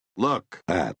Look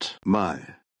at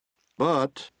my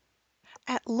butt.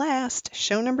 At last,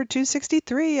 show number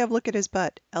 263 of Look at His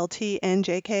Butt, LT and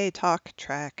JK Talk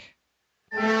Track.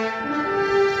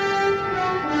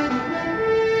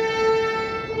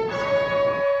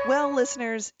 Well,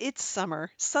 listeners, it's summer.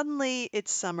 Suddenly,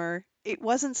 it's summer. It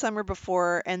wasn't summer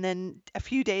before, and then a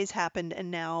few days happened, and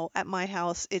now at my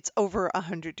house, it's over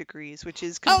 100 degrees, which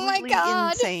is Oh my completely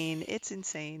God. insane. It's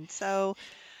insane. So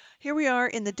here we are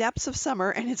in the depths of summer,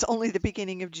 and it's only the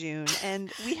beginning of June,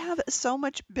 and we have so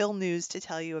much Bill news to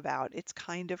tell you about. It's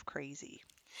kind of crazy.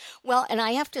 Well, and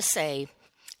I have to say,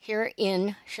 here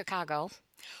in Chicago,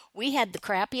 we had the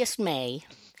crappiest May.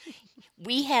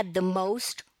 We had the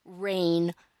most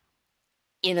rain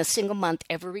in a single month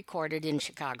ever recorded in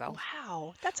Chicago.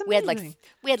 Wow, that's We had amazing.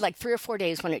 like 3 or 4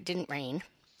 days when it didn't rain.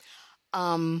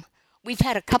 We've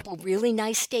had a couple really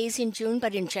nice days in June,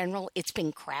 but in general, it's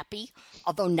been crappy,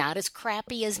 although not as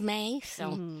crappy as May.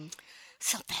 So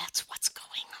that's what's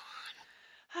going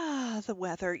on. The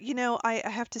weather. I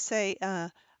have to say,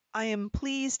 I am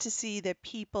pleased to see that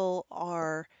people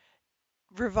are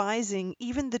revising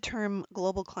even the term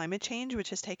global climate change,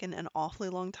 which has taken an awfully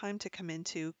long time to come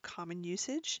into common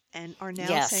usage, and are now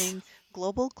Yes. saying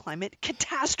global climate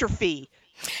catastrophe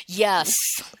Yes,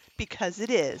 because it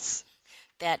is.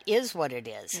 that is what it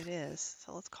is. It is.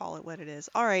 So let's call it what it is.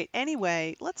 All right.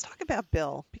 Anyway, let's talk about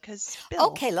Bill because Bill.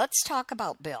 Okay, let's talk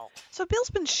about Bill. So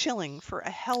Bill's been shilling for a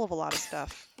hell of a lot of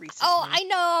stuff recently. Oh, I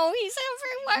know. He's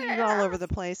He's everywhere. all over the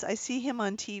place. I see him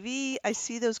on TV. I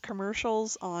see those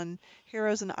commercials on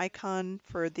Heroes and Icon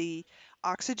for the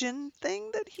oxygen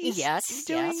thing that he's Yes,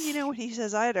 doing. yes. When he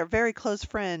says, I had a very close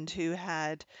friend who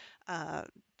had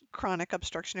chronic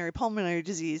obstructive pulmonary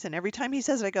disease, and every time he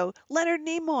says it, I go, Leonard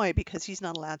Nimoy, because he's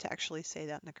not allowed to actually say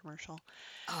that in the commercial.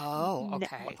 Oh,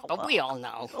 okay. But we all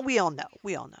know. We all know.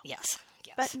 We all know. Yes,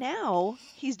 But yes. now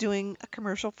he's doing a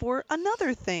commercial for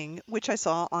another thing, which I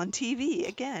saw on TV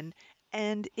again,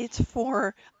 and it's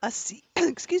for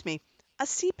excuse me, a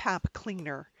CPAP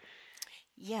cleaner.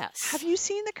 Have Yes. you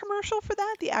seen the commercial for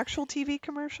that? The actual TV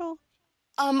commercial?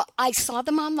 I saw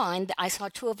them online. I saw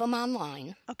two of them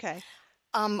online. Okay.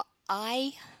 Um,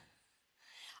 I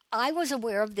I was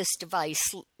aware of this device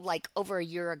like over a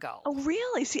year ago. Oh,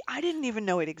 really? See, I didn't even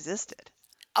know it existed.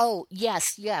 Oh, yes,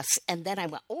 yes. And then I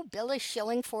went, oh, Bill is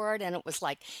shilling for it. And it was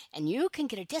like, and you can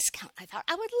get a discount. I thought,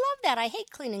 I would love that. I hate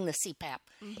cleaning the CPAP.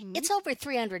 It's over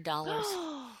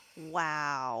 $300.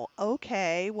 Wow.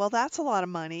 Okay. Well, that's a lot of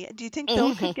money. Do you think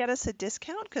Bill could get us a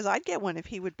discount? Because I'd get one if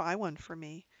he would buy one for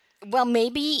me. Well,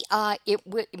 maybe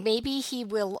maybe he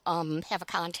will have a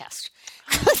contest.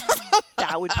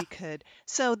 That would be good.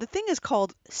 So the thing is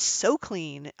called So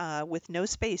Clean, with no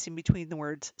space in between the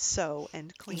words so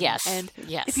and clean. Yes, And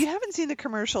yes. if you haven't seen the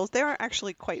commercials, they are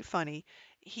actually quite funny.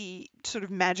 He sort of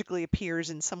magically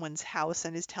appears in someone's house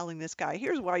and is telling this guy,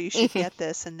 here's why you should get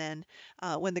this. And then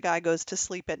when the guy goes to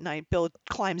sleep at night, Bill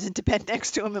climbs into bed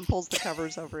next to him and pulls the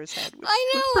covers over his head, which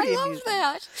I was know, pretty I love amusing.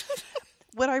 that.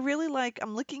 What I really like,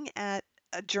 I'm looking at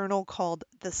a journal called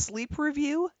The Sleep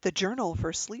Review, the journal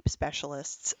for sleep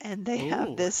specialists, and they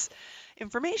have Ooh. this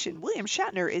information. William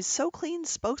Shatner is So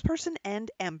Clean's spokesperson and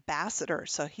ambassador.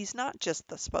 So he's not just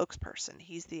the spokesperson,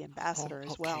 he's the ambassador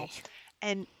as well. Okay.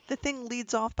 And the thing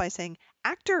leads off by saying,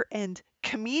 actor and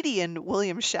comedian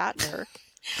William Shatner.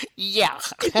 Yeah.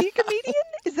 Is he a comedian?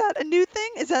 Is that a new thing?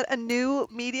 Is that a new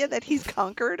media that he's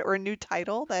conquered, or a new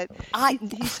title that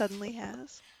he suddenly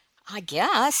has? I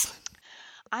guess.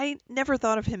 I never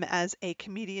thought of him as a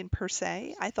comedian per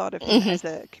se. I thought of him as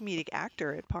a comedic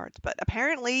actor at parts, but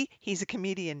apparently he's a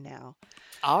comedian now.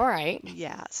 All right.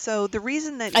 Yeah. So the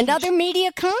reason that Another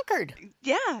media conquered.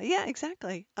 yeah,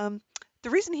 exactly. The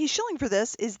reason he's shilling for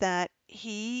this is that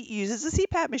he uses a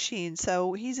CPAP machine,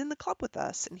 so he's in the club with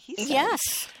us. And he says, Yes.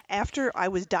 after I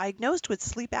was diagnosed with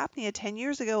sleep apnea 10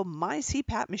 years ago, my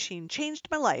CPAP machine changed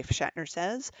my life, Shatner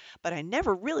says, but I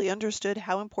never really understood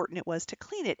how important it was to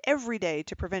clean it every day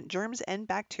to prevent germs and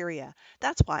bacteria.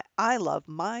 That's why I love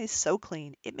my So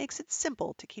Clean. It makes it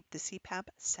simple to keep the CPAP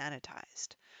sanitized.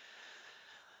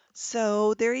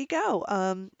 So there you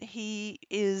go. He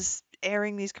is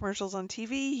airing these commercials on TV.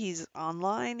 He's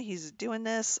online. He's doing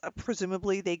this.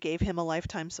 Presumably, they gave him a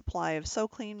lifetime supply of So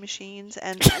Clean machines,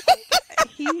 and I think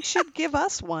he should give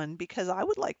us one because I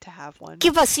would like to have one.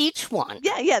 Give us each one.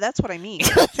 Yeah, that's what I mean.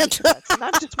 Each of us,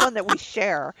 not just one that we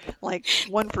share, like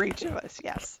one for each of us.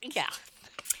 Yes. Yeah.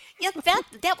 Yeah,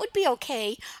 that would be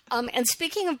okay. And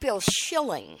speaking of Bill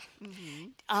Schilling,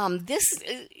 this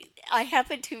I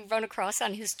happened to run across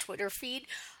on his Twitter feed.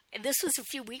 This was a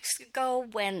few weeks ago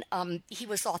when he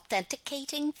was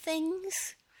authenticating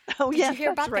things. Oh, Did yeah, you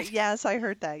hear that's about right. that? Yes, I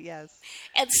heard that. Yes.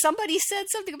 And somebody said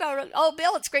something about, oh,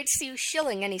 Bill, it's great to see you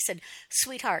shilling. And he said,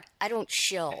 sweetheart, I don't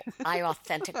shill, I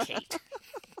authenticate.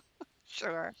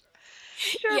 Sure.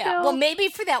 Sure, Yeah, well, Bill. maybe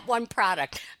for that one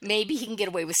product, maybe he can get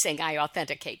away with saying I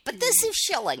authenticate. But this is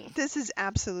shilling. This is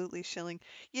absolutely shilling.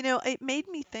 It made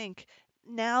me think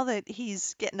now that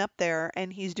he's getting up there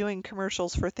and he's doing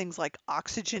commercials for things like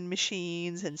oxygen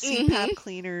machines and CPAP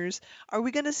cleaners, are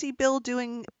we going to see Bill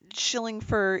doing shilling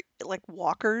for like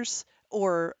walkers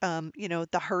or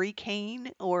the hurricane,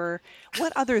 or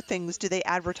what other things do they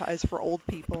advertise for old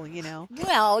people?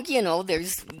 Well,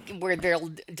 there's where they'll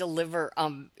deliver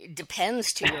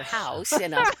Depends to your house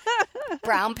in a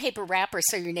brown paper wrapper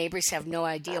so your neighbors have no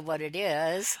idea what it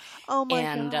is. Oh my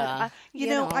And God. you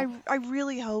know, I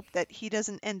really hope that he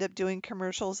doesn't end up doing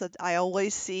commercials that I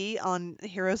always see on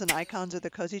Heroes and Icons or the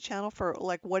Cozy Channel for,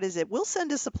 like, what is it? We'll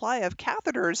send a supply of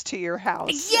catheters to your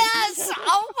house. yes,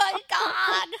 oh my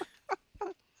God.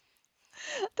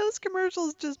 Those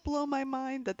commercials just blow my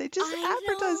mind that they just I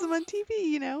advertise them know. on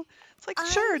TV. It's like, I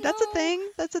sure, that's a know. thing.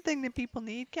 That's a thing that people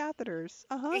need, catheters.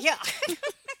 Uh-huh. Yeah.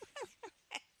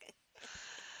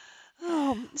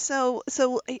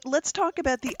 Let's talk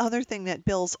about the other thing that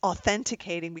Bill's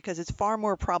authenticating, because it's far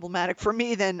more problematic for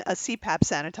me than a CPAP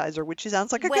sanitizer, which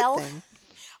sounds like a good Well, thing.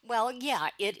 well, yeah,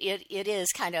 it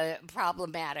is kind of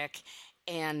problematic,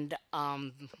 and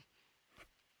well,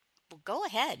 go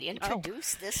ahead, Oh,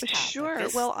 introduce this topic. sure.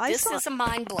 This Well, this is a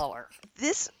mind blower.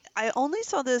 I only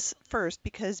saw this first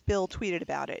because Bill tweeted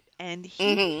about it, and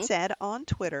he Hmm. said on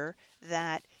Twitter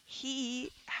that he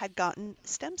had gotten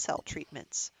stem cell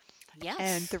treatments. And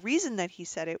Yes. the reason that he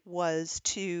said it was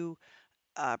to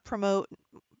promote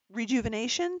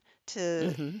rejuvenation,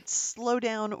 to Hmm. slow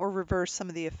down or reverse some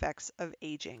of the effects of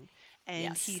aging.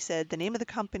 And he Yes. said the name of the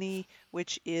company,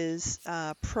 which is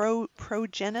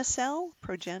Progenacell,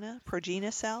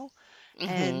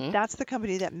 and Hmm. that's the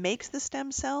company that makes the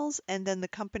stem cells, and then the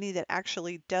company that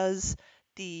actually does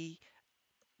the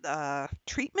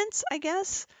treatments, I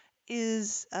guess,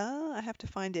 is I have to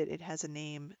find it. It has a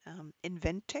name.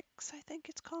 Inventix, I think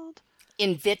it's called.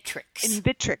 Invitrix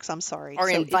Invitrix, I'm sorry. or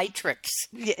So it's Invitrix,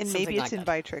 yeah, and something maybe it's like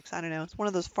that. Invitrix. I don't know. It's one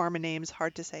of those pharma names,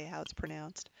 hard to say how it's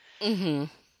pronounced. Hmm.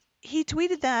 He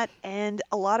tweeted that, and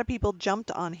a lot of people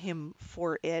jumped on him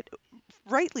for it,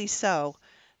 rightly so.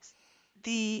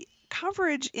 The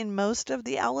coverage in most of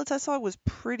the outlets I saw was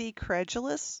pretty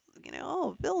credulous.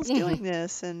 Oh, Bill's Hmm. doing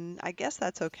this, and I guess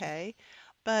that's okay.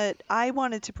 But I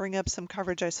wanted to bring up some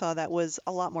coverage I saw that was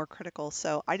a lot more critical.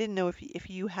 So I didn't know if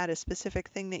you had a specific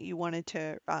thing that you wanted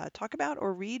to talk about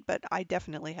or read, but I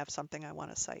definitely have something I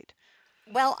want to cite.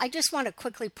 Well, I just want to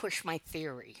quickly push my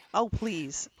theory. Oh,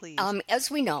 please, please. As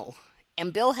we know,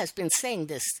 and Bill has been saying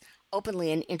this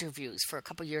openly in interviews for a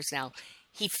couple years now,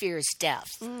 he fears death.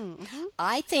 Mm-hmm.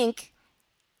 I think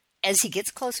as he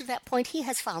gets closer to that point, he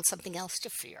has found something else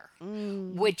to fear,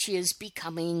 which is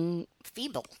becoming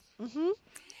feeble. Mm-hmm.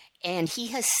 And he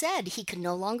has said he can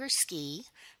no longer ski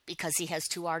because he has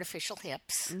two artificial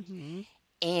hips. Mm-hmm.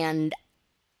 And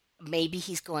maybe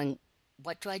he's going,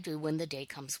 what do I do when the day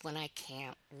comes when I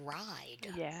can't ride?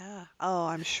 Yeah. Oh,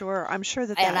 I'm sure. I'm sure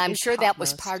that And that I'm is sure that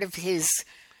was topmost. part of his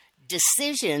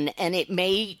decision, and it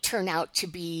may turn out to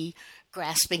be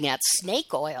grasping at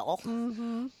snake oil.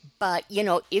 Mm-hmm. But,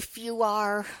 if you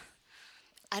are,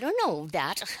 I don't know,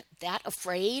 that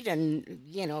afraid and,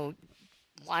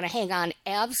 want to hang on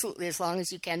absolutely as long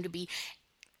as you can to be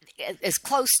as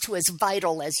close to as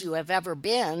vital as you have ever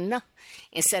been,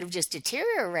 instead of just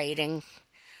deteriorating,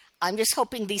 I'm just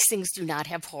hoping these things do not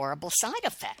have horrible side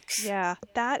effects. Yeah,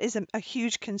 that is a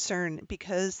huge concern,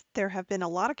 because there have been a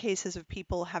lot of cases of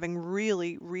people having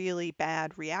really, really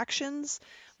bad reactions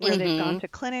where they've gone Mm-hmm. to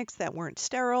clinics that weren't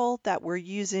sterile, that were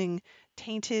using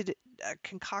tainted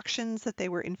concoctions that they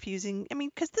were infusing. I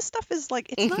mean, because this stuff is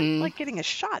like, it's not Mm-hmm. like getting a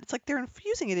shot. It's like they're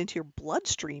infusing it into your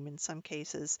bloodstream in some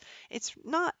cases. It's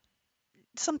not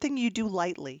something you do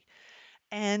lightly.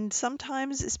 And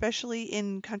sometimes, especially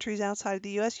in countries outside of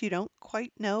the US, you don't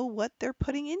quite know what they're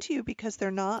putting into you because they're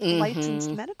not licensed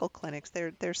Mm-hmm. medical clinics.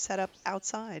 They're set up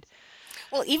outside.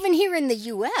 Well, even here in the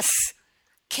U.S.,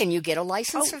 can you get a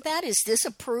license Oh, for that? Is this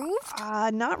approved?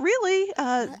 not really.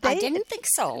 I didn't think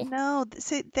so. No,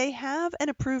 they have an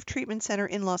approved treatment center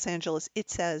in Los Angeles, it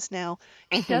says. Now,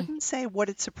 it Hmm. doesn't say what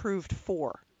it's approved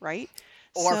for, right?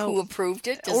 Or So, who approved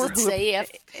it? Does or it who say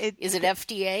it, is it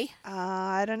FDA?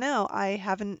 I don't know. I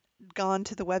haven't gone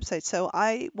to the website. So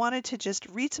I wanted to just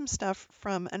read some stuff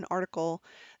from an article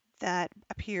that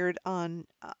appeared on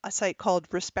a site called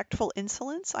Respectful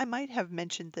Insolence. I might have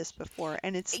mentioned this before,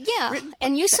 and it's Yeah, written.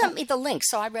 and you sent me the link,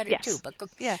 so I read it too. Yes. But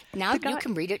Yeah. now The you guy,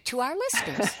 can read it to our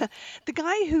listeners. the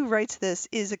guy who writes this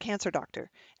is a cancer doctor,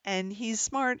 and he's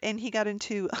smart, and he got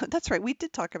into, that's right, we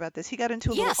did talk about this. He got into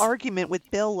a little Yes. argument with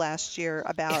Bill last year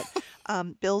about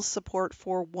Bill's support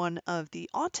for one of the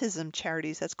autism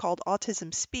charities that's called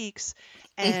Autism Speaks.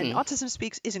 And Autism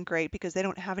Speaks isn't great because they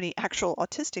don't have any actual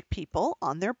autistic people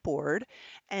on their board,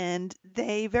 and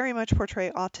they very much portray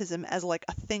autism as like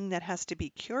a thing that has to be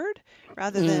cured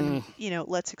rather than,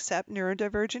 let's accept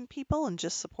neurodivergent people and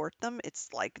just support them. It's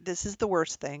like this is the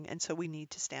worst thing, and so we need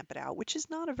to stamp it out, which is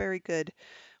not a very good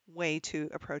way to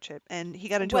approach it. And he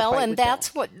got into a Well, fight and with Bill.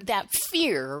 that's what that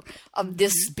fear of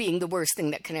this being the worst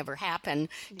thing that can ever happen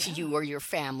to Yeah. you or your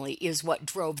family is what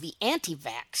drove the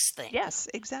anti-vax thing. Yes,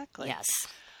 exactly. Yes.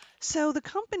 So the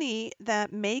company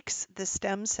that makes the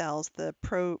stem cells, the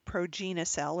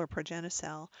Progenacell or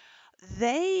Progenacell,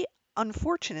 they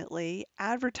unfortunately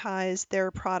advertise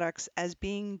their products as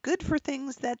being good for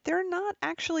things that they're not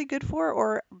actually good for,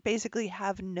 or basically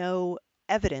have no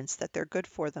evidence that they're good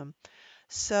for them.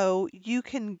 So you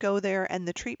can go there, and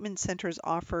the treatment centers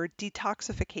offer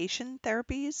detoxification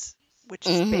therapies, which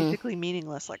is basically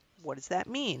meaningless. Like, what does that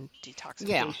mean? Yeah.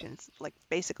 Detoxification, like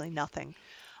basically nothing.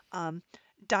 Um,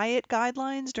 Diet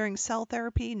guidelines during cell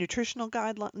therapy, nutritional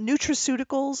guidelines,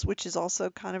 nutraceuticals, which is also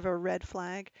kind of a red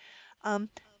flag. Um,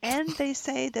 and they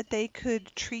say that they could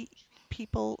treat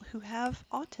people who have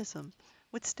autism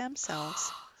with stem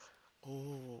cells,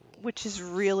 Ooh. which is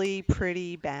really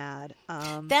pretty bad.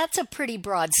 That's a pretty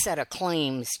broad set of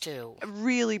claims, too. A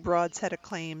really broad set of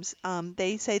claims.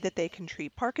 They say that they can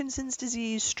treat Parkinson's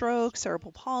disease, stroke,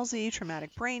 cerebral palsy,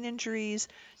 traumatic brain injuries.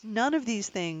 None of these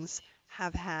things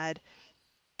have had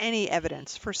any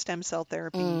evidence for stem cell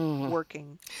therapy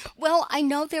working. Well, I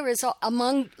know there is,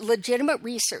 among legitimate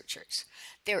researchers,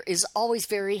 there is always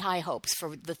very high hopes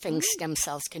for the things stem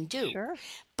cells can do. Sure.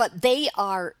 But they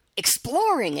are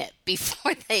exploring it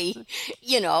before they,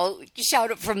 shout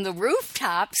it from the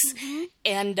rooftops.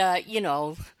 And,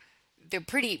 they're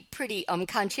pretty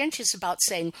conscientious about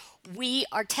saying, we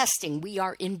are testing, we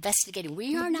are investigating.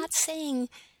 We are not saying,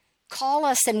 call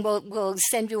us and we'll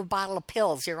send you a bottle of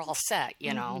pills. You're all set,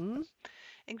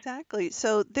 Exactly.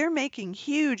 So they're making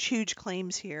huge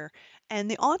claims here.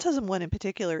 And the autism one in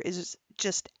particular is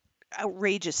just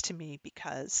outrageous to me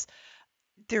because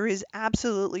there is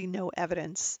absolutely no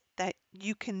evidence that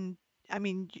you can. I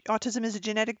mean, autism is a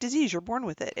genetic disease. You're born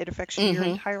with it. It affects you your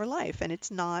entire life. And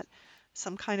it's not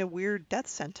some kind of weird death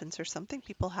sentence or something.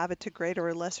 People have it to greater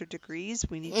or lesser degrees.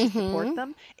 We need to support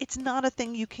them. It's not a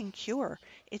thing you can cure.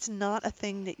 It's not a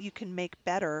thing that you can make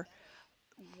better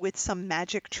with some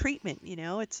magic treatment.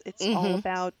 It's all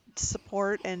about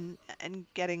support and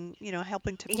getting,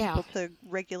 helping to people to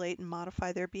regulate and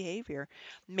modify their behavior.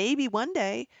 Maybe one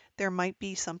day there might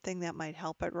be something that might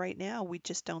help, but right now we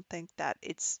just don't think that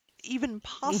it's even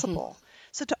possible.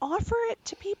 So to offer it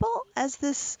to people as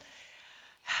this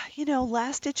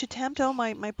last ditch attempt, oh,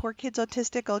 my poor kid's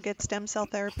autistic, I'll get stem cell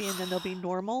therapy and then they'll be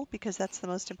normal because that's the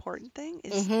most important thing,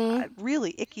 is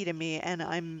really icky to me.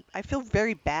 And I feel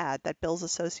very bad that Bill's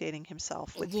associating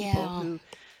himself with people who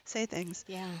say things.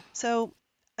 Yeah. So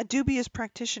a dubious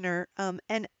practitioner,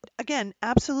 and again,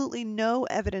 absolutely no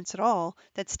evidence at all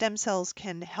that stem cells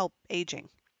can help aging.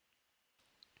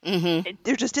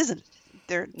 There just isn't.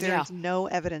 There's no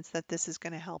evidence that this is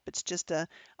going to help. It's just a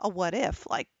what if.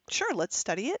 Like, sure, let's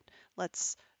study it.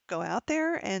 Let's go out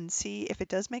there and see if it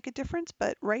does make a difference.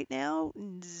 But right now,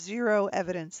 zero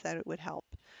evidence that it would help.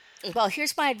 Well,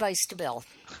 here's my advice to Bill.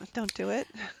 Don't do it.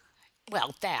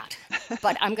 Well, that.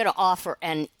 But I'm going to offer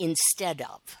an instead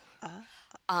of.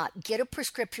 Get a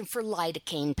prescription for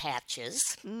lidocaine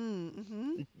patches.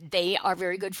 They are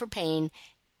very good for pain.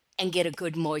 And get a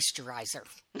good moisturizer.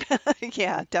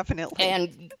 Yeah, definitely.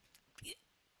 And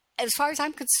as far as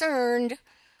I'm concerned,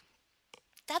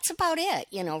 that's about it,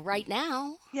 right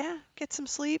now. Yeah, get some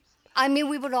sleep. I mean,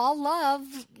 we would all love,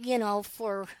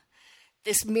 for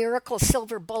this miracle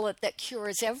silver bullet that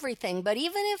cures everything. But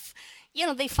even if,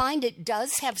 they find it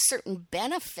does have certain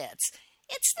benefits,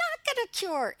 it's not going to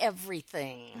cure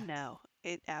everything. No,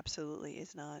 it absolutely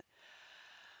is not.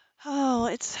 Oh,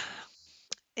 it's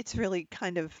really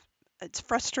it's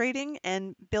frustrating,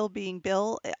 and Bill being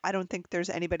Bill, I don't think there's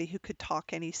anybody who could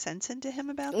talk any sense into him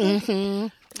about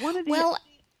this. Well,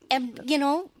 and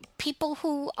people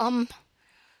who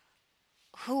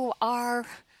are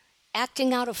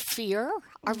acting out of fear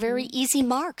are very easy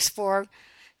marks for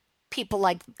people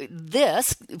like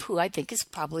this, who I think is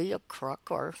probably a crook,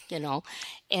 or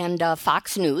and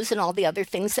Fox News and all the other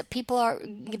things that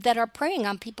that are preying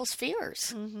on people's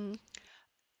fears.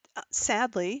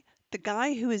 Sadly, the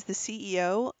guy who is the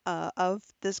CEO of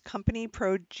this company,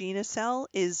 ProGenaCell,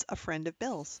 is a friend of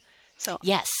Bill's. So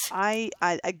Yes. I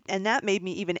and that made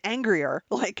me even angrier.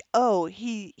 Like, oh,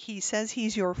 he says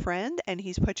he's your friend and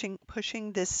he's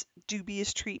pushing this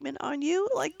dubious treatment on you.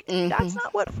 Like, that's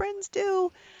not what friends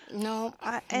do. No.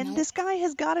 And No. this guy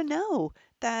has got to know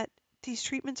that these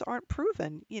treatments aren't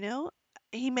proven.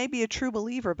 He may be a true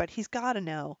believer, but he's got to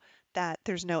know that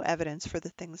there's no evidence for the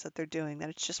things that they're doing, that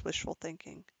it's just wishful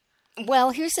thinking.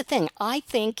 Well, here's the thing. I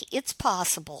think it's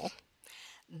possible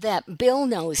that Bill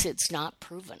knows it's not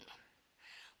proven.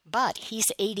 But he's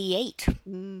 88,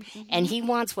 and he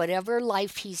wants whatever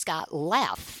life he's got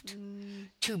left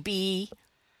to be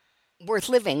worth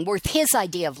living, worth his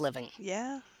idea of living.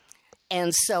 Yeah.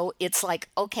 And so it's like,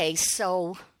 okay,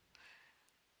 so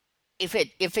if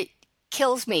it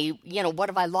kills me, what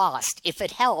have I lost? If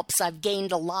it helps, I've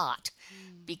gained a lot,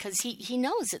 because he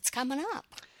knows it's coming up.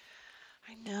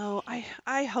 I know.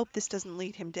 I hope this doesn't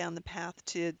lead him down the path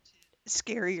to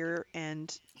scarier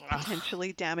and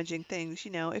potentially damaging things.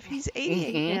 If he's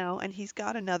 88 now and he's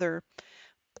got another,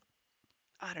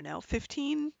 I don't know,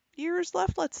 15 years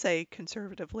left, let's say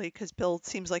conservatively, because Bill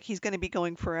seems like he's going to be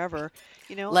going forever.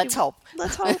 Let's hope.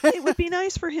 Let's hope. It would be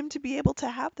nice for him to be able to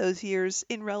have those years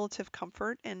in relative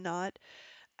comfort and not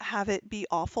have it be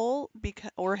awful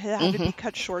or have it be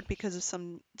cut short because of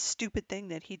some stupid thing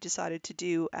that he decided to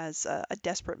do as a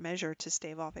desperate measure to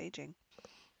stave off aging.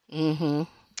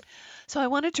 So I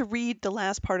wanted to read the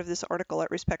last part of this article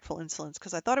at Respectful Insolence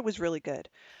because I thought it was really good.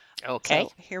 Okay.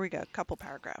 So here we go, a couple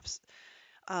paragraphs.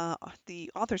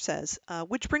 The author says,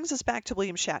 which brings us back to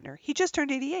William Shatner. He just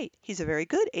turned 88. He's a very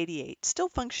good 88, still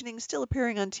functioning, still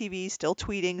appearing on TV, still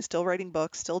tweeting, still writing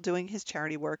books, still doing his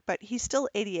charity work, but he's still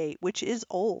 88, which is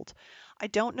old. I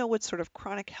don't know what sort of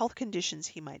chronic health conditions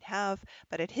he might have,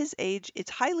 but at his age, it's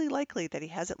highly likely that he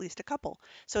has at least a couple.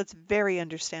 So it's very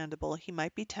understandable he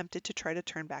might be tempted to try to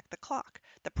turn back the clock.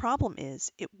 The problem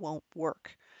is, it won't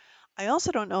work. I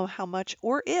also don't know how much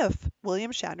or if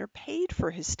William Shatner paid for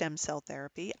his stem cell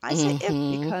therapy. I say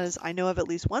if because I know of at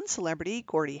least one celebrity,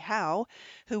 Gordie Howe,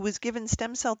 who was given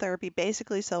stem cell therapy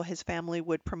basically so his family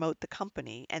would promote the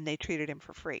company, and they treated him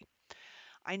for free.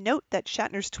 I note that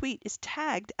Shatner's tweet is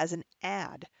tagged as an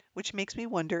ad, which makes me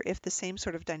wonder if the same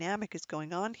sort of dynamic is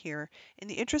going on here. In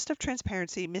the interest of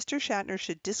transparency, Mr. Shatner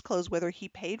should disclose whether he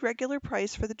paid regular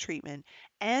price for the treatment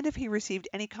and if he received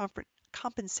any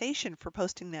compensation for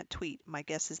posting that tweet. My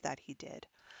guess is that he did.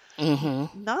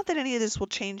 Not that any of this will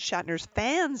change Shatner's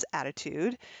fans'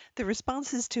 attitude. The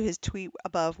responses to his tweet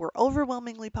above were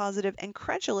overwhelmingly positive and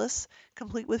credulous,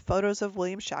 complete with photos of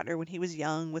William Shatner when he was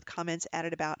young, with comments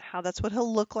added about how that's what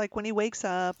he'll look like when he wakes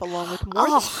up, along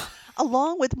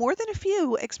with more than a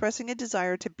few expressing a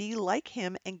desire to be like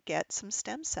him and get some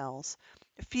stem cells.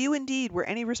 Few indeed were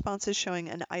any responses showing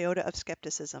an iota of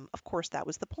skepticism. Of course, that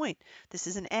was the point. This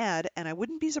is an ad, and I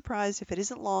wouldn't be surprised if it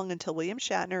isn't long until William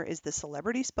Shatner is the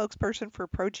celebrity spokesperson for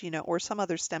Progena or some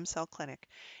other stem cell clinic.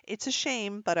 It's a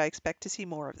shame, but I expect to see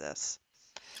more of this.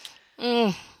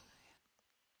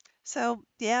 So,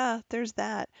 yeah, there's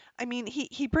that. I mean,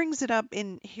 he brings it up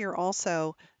in here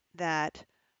also that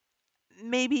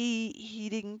maybe he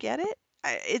didn't get it.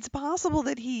 It's possible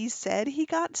that he said he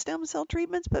got stem cell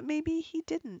treatments, but maybe he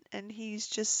didn't, and he's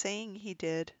just saying he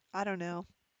did. I don't know.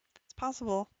 It's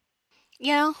possible.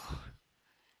 Yeah,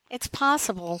 it's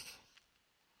possible.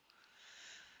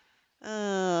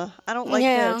 I don't like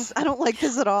this. I don't like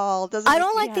this at all. I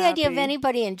don't like the idea of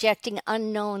anybody injecting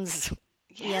unknowns,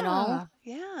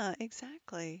 Yeah,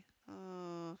 exactly.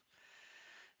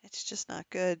 It's just not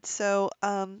good. So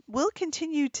we'll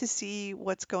continue to see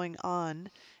what's going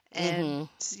on and,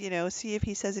 see if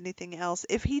he says anything else.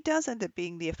 If he does end up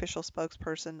being the official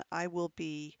spokesperson, I will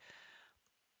be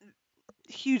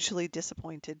hugely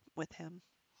disappointed with him.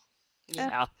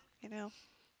 Yeah.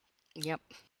 Yep.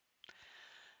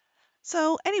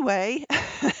 So anyway,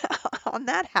 on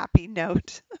that happy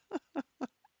note.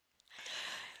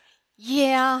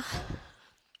 Yeah.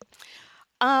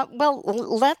 Well,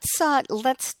 let's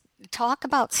talk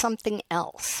about something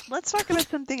else. Let's talk about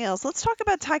something else. Let's talk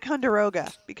about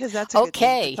Ticonderoga, because that's a good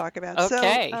thing to talk about.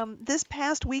 Okay. So this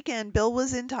past weekend, Bill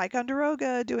was in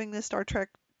Ticonderoga doing the Star Trek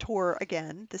tour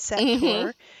again, the set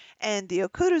tour, and the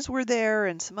Okudas were there,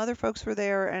 and some other folks were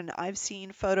there, and I've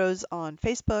seen photos on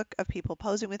Facebook of people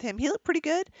posing with him. He looked pretty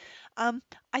good.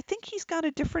 I think he's got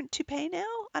a different toupee now.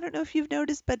 I don't know if you've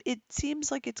noticed, but it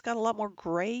seems like it's got a lot more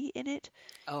gray in it.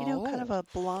 Kind of Oh. a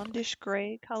blondish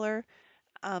gray color.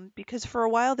 Because for a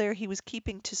while there he was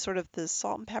keeping to sort of the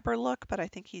salt and pepper look, but I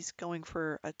think he's going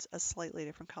for a slightly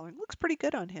different color. Looks pretty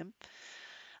good on him.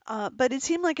 But it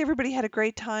seemed like everybody had a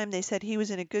great time. They said he was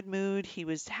in a good mood. He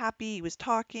was happy. He was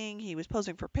talking. He was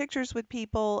posing for pictures with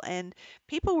people. And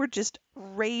people were just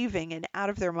raving and out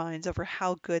of their minds over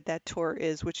how good that tour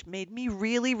is, which made me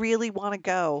really, really want to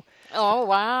go. Oh,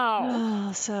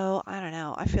 wow. So I don't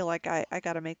know. I feel like I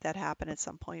got to make that happen at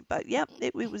some point. But yeah,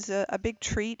 it was a big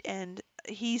treat. And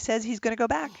he says he's going to go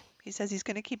back. He says he's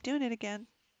going to keep doing it again.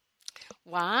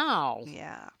 Wow.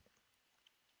 Yeah.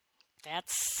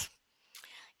 That's,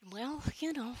 well,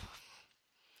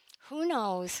 who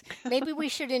knows? Maybe we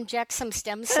should inject some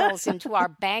stem cells into our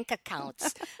bank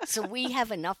accounts so we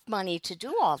have enough money to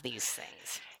do all these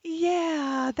things.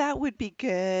 Yeah, that would be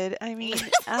good. I mean,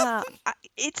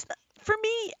 it's for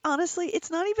me, honestly, it's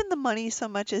not even the money so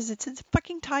much as it's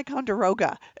fucking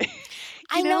Ticonderoga.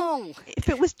 I know. If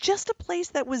it was just a place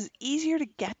that was easier to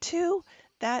get to,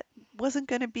 that wasn't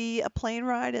going to be a plane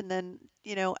ride and then,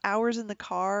 hours in the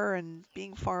car and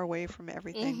being far away from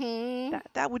everything. Mm-hmm.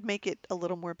 That would make it a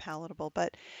little more palatable.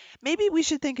 But maybe we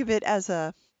should think of it as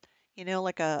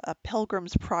like a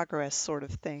Pilgrim's Progress sort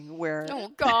of thing where Oh,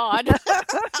 God.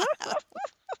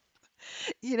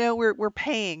 we're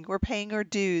paying our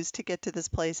dues to get to this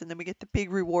place, and then we get the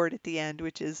big reward at the end,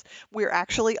 which is we're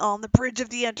actually on the bridge of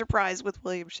the Enterprise with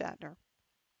William Shatner.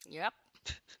 Yep.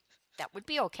 That would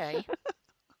be okay.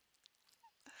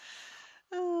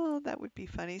 Oh, that would be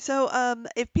funny. So,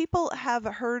 if people have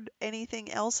heard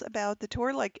anything else about the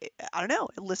tour, like I don't know,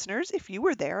 listeners, if you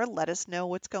were there, let us know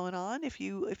what's going on. If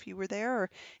you were there, or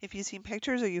if you've seen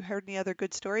pictures, or you heard any other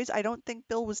good stories. I don't think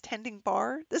Bill was tending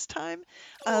bar this time,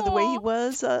 the way he Oh,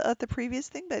 was at the previous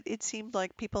thing, but it seemed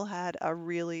like people had a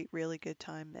really, really good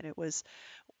time, and it was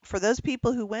for those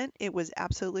people who went, it was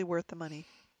absolutely worth the money.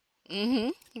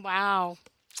 wow.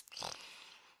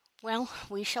 Well,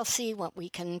 we shall see what we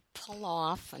can pull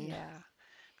off, and Yeah,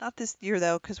 not this year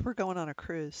though, because we're going on a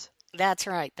cruise. that's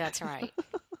right. That's right.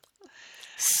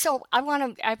 So I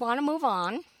want to move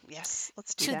on Yes,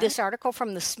 let's do to that. this article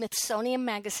from the Smithsonian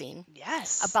Magazine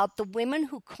Yes. about the women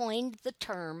who coined the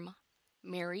term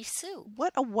Mary Sue.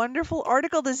 What a wonderful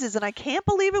article this is, and I can't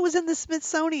believe it was in the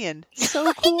Smithsonian. So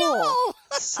I cool. know.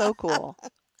 So cool.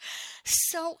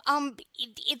 So,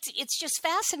 it's just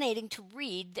fascinating to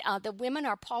read. The women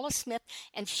are Paula Smith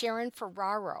and Sharon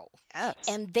Ferraro, Yes.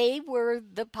 and they were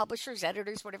the publishers,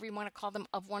 editors, whatever you want to call them,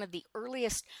 of one of the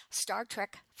earliest Star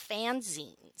Trek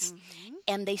fanzines.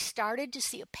 And they started to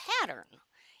see a pattern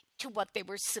to what they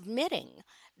were submitting,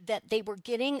 that they were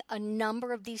getting a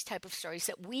number of these type of stories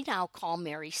that we now call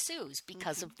Mary Sue's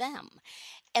because of them.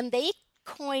 And they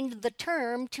coined the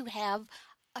term to have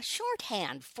a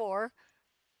shorthand for,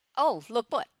 oh, look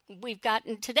what we've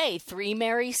gotten today, 3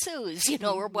 Mary Sues,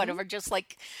 or whatever, just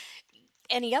like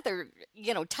any other,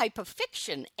 type of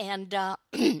fiction. And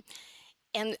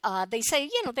and they say,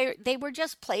 they were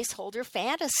just placeholder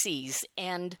fantasies.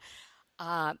 And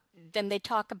then they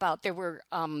talk about there were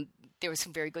some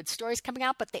very good stories coming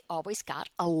out, but they always got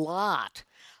a lot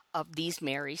of these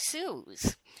Mary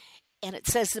Sues. And it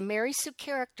says the Mary Sue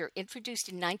character, introduced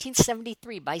in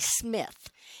 1973 by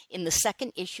Smith in the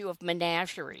second issue of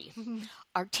Menagerie,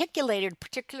 articulated a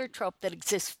particular trope that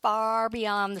exists far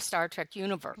beyond the Star Trek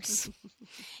universe.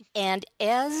 And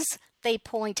as they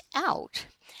point out,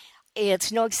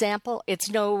 it's no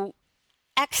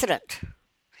accident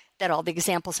that all the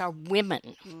examples are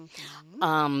women.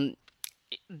 And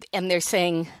they're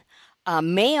saying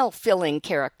male filling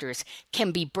characters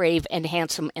can be brave and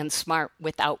handsome and smart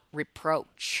without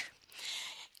reproach.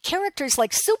 Characters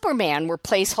like Superman were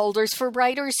placeholders for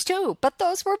writers too, but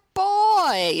those were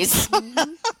boys.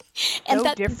 And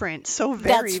So different. So very,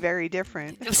 that's- very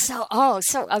different. so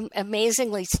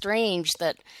amazingly strange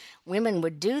that women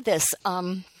would do this.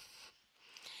 And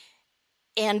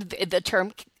the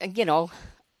term,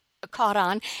 caught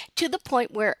on to the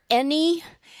point where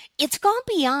it's gone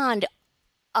beyond,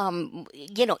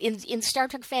 in Star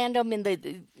Trek fandom, in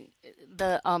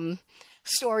the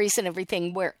stories and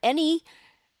everything, where any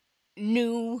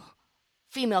new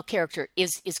female character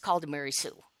is called a Mary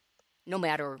Sue, no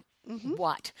matter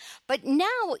what. But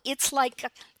now it's like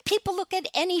people look at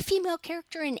any female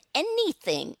character in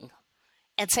anything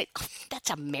and say, oh, that's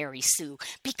a Mary Sue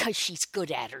because she's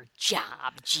good at her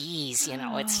job. Geez,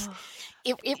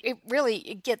 it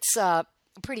really gets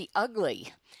pretty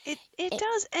ugly. It Eh,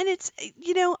 does, and it's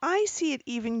I see it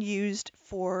even used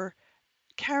for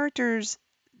characters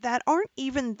that aren't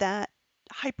even that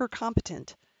hyper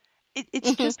competent.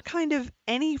 It's mhm. just kind of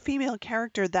any female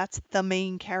character that's the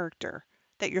main character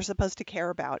that you're supposed to care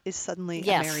about is suddenly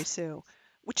a Mary Yes. Sue,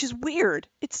 which is weird.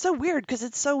 It's so weird because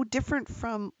it's so different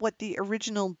from what the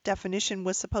original definition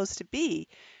was supposed to be.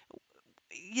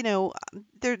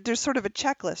 There's sort of a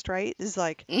checklist, right? Is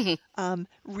like, Hmm.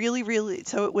 really, really.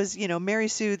 So it was, Mary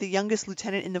Sue, the youngest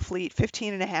lieutenant in the fleet,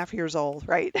 15 and a half years old,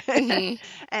 right? Hmm.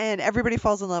 And everybody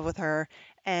falls in love with her,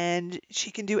 and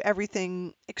she can do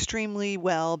everything extremely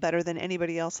well, better than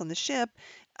anybody else on the ship.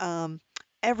 Um,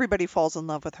 Everybody falls in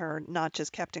love with her, not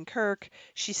just Captain Kirk.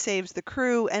 She saves the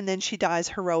crew, and then she dies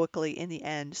heroically in the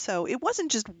end. So it wasn't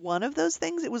just one of those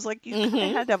things. It was like you kind of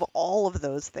Hmm. had to have all of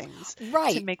those things to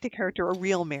Right. make the character a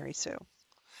real Mary Sue.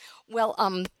 Well,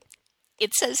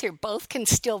 it says here both can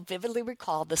still vividly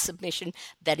recall the submission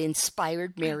that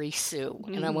inspired Mary Sue.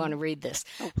 And I want Hmm. to read this.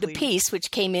 Oh, The please. piece,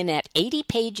 which came in at 80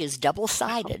 pages, double Oh,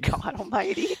 sided, God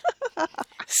Almighty.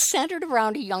 centered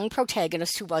around a young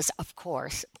protagonist who was, of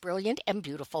course, brilliant and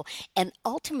beautiful, and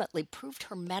ultimately proved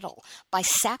her mettle by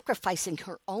sacrificing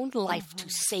her own life to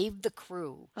save the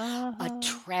crew. A Uh-huh.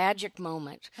 tragic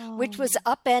moment, which was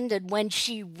Oh. upended when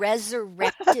she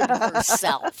resurrected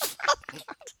herself.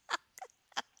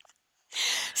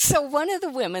 So one of the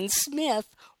women, Smith,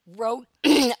 wrote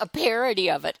a parody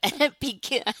of it, and it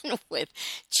began with,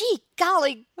 "Gee,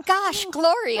 golly, gosh,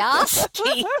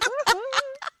 gloriosity."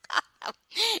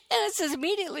 And it says,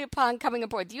 immediately upon coming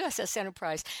aboard the USS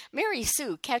Enterprise, Mary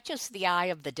Sue catches the eye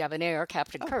of the debonair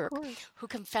Captain Of Kirk, course. who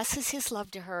confesses his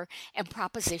love to her and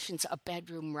propositions a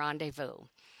bedroom rendezvous.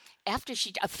 After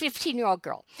she, a 15-year-old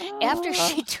girl, after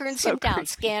she Oh, turns so him down,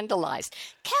 creepy. scandalized,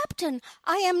 "Captain,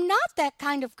 I am not that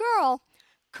kind of girl."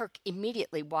 Kirk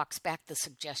immediately walks back the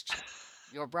suggestion.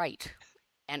 "You're right,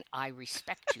 and I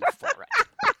respect you for it."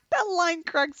 That line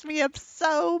cracks me up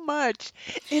so much.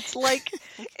 It's like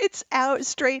it's out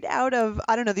straight out of,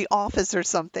 I don't know, The Office or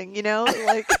something,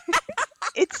 Like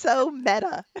it's so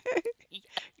meta.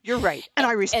 You're right, and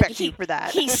I And respect you he for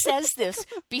that. he says this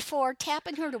before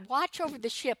tapping her to watch over the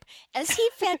ship as he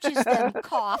fetches them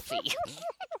coffee.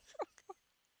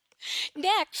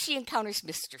 Next, she encounters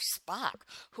Mr. Spock,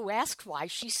 who asks why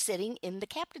she's sitting in the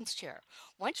captain's chair.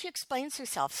 Once she explains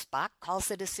herself, Spock calls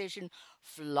the decision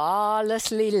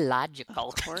flawlessly logical.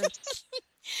 Of course.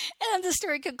 And the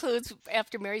story concludes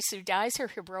after Mary Sue dies her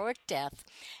heroic death.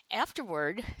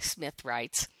 Afterward, Smith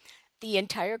writes, the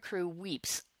entire crew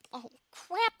weeps. Oh,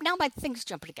 crap, now my thing's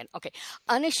jumping again. Okay.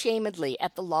 Unashamedly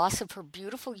at the loss of her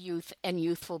beautiful youth and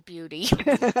youthful beauty,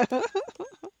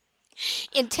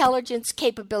 intelligence,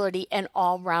 capability, and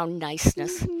all round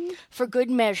niceness. Mhm. For good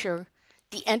measure,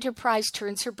 the Enterprise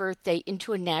turns her birthday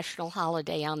into a national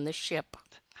holiday on the ship.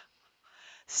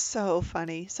 So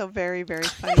funny. So very, very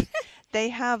funny. They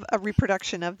have a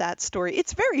reproduction of that story.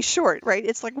 It's very short, right?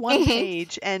 It's like one Hmm.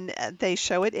 page, and they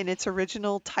show it in its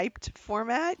original typed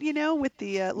format, with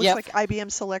the looks Yep. like IBM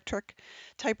Selectric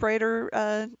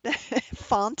typewriter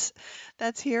font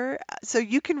that's here. So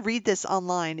you can read this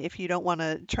online if you don't want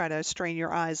to try to strain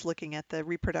your eyes looking at the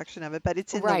reproduction of it, but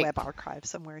it's in the Right. web archive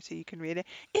somewhere, so you can read it.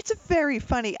 It's very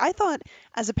funny. I thought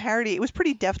as a parody, it was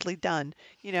pretty deftly done.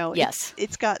 Yes.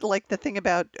 It's got like the thing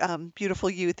about beautiful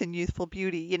youth and youthful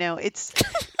beauty.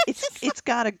 It's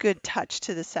got a good touch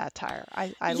to the satire. I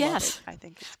love it. Yes. I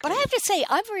think it's But I great. have to say,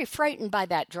 I'm very frightened by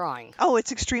that drawing. Oh,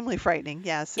 it's extremely frightening.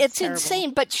 Yes, it's It's terrible.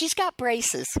 insane, but she's got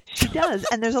braces. She does,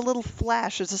 and there's a little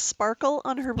flash. There's a sparkle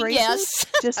on her braces, Yes.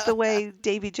 just the way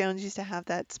Davy Jones used to have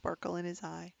that sparkle in his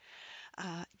eye.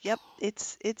 Yep,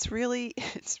 it's really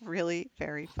it's really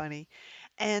very funny,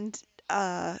 and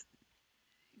uh,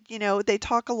 they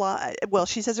talk a lot. Well,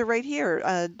 she says it right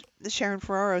here. Sharon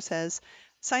Ferraro says,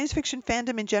 science fiction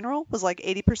fandom in general was like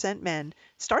 80% men.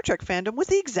 Star Trek fandom was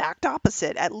the exact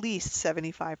opposite, at least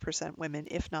 75% women,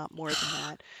 if not more than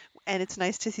that. And it's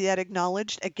nice to see that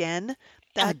acknowledged again.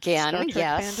 That Star Again, Trek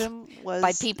yes. fandom By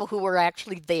was, people who were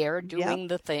actually there yep, doing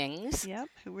the things. yep,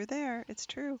 who were there. It's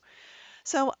true.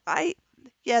 So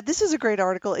yeah, this is a great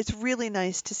article. It's really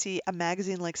nice to see a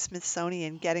magazine like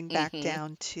Smithsonian getting back Hmm.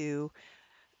 down to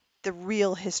the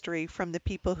real history from the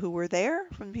people who were there,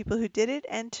 from the people who did it,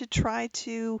 and to try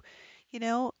to, you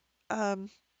know, um,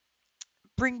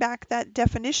 bring back that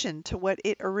definition to what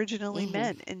it originally Hmm.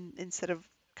 meant, and instead of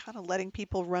kind of letting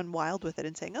people run wild with it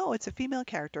and saying, "Oh, it's a female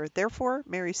character, therefore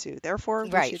Mary Sue, therefore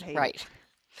we Right, should hate it." right.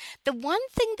 The one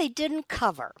thing they didn't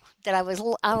cover that I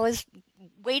was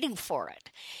waiting for it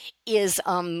is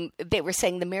they were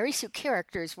saying the Mary Sue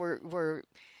characters were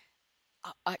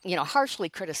harshly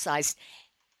criticized,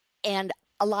 And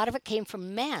a lot of it came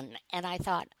from men. And I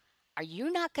thought, are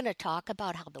you not going to talk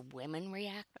about how the women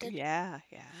reacted? Yeah,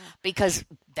 yeah. Because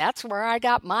that's where I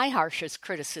got my harshest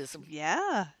criticism.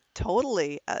 Yeah,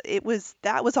 totally.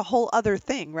 That was a whole other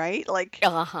thing, right? Like,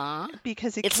 Uh-huh.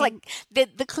 because it It's came. like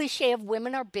the cliche of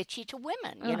women are bitchy to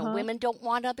women. You know, Uh-huh. women don't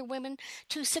want other women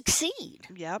to succeed.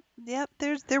 Yep, yep.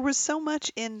 There was so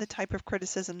much in the type of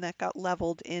criticism that got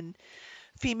leveled in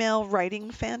female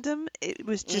writing fandom. It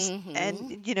was just, Mm-hmm. and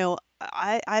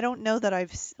I don't know that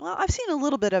well, I've seen a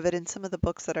little bit of it in some of the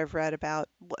books that I've read about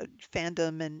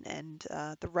fandom and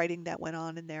the writing that went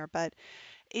on in there, but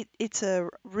it's a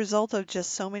result of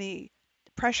just so many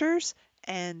pressures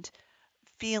and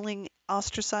feeling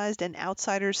ostracized and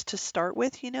outsiders to start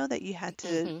with, that you had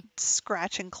to Mm-hmm.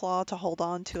 scratch and claw to hold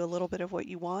on to a little bit of what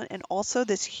you want. And also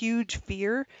this huge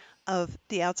fear of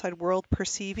the outside world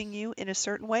perceiving you in a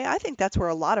certain way. I think that's where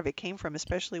a lot of it came from,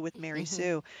 especially with Mary Mm-hmm.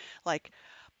 Sue. Like,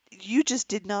 you just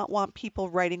did not want people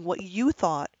writing what you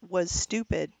thought was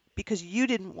stupid because you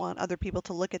didn't want other people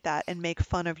to look at that and make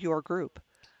fun of your group.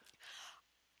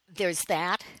 There's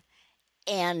that.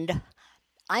 And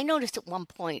I noticed at one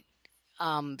point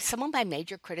some of my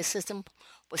major criticism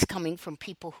was coming from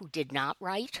people who did not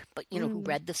write, but, who Mm.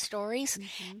 read the stories.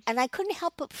 Mm-hmm. And I couldn't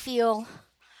help but feel,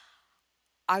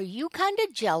 are you kind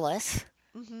of jealous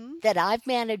Mm-hmm. that I've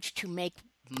managed to make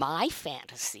my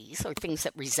fantasies or things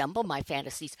that resemble my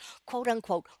fantasies, quote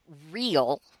unquote,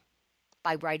 real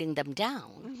by writing them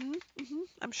down? Mm-hmm. Mm-hmm.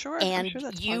 I'm sure And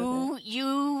that's part of it.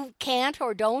 you can't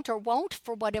or don't or won't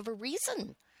for whatever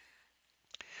reason.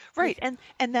 Right, and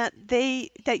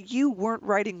that you weren't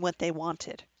writing what they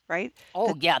wanted, right?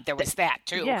 Oh That, yeah, there that was that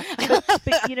too. yeah, but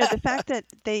the fact that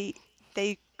they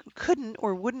couldn't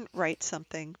or wouldn't write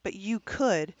something, but you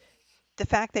could, the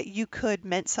fact that you could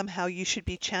meant somehow you should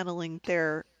be channeling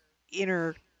their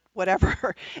inner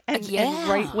whatever and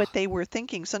write Yeah, what they were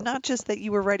thinking. So not just that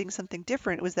you were writing something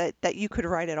different, it was that you could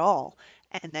write it all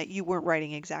and that you weren't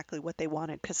writing exactly what they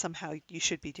wanted because somehow you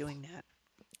should be doing that,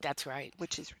 that's right.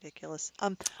 which is ridiculous.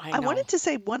 I I know. wanted to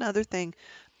say one other thing,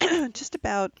 just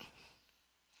about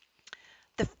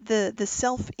the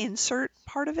self-insert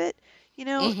part of it, you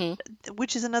know, Hmm.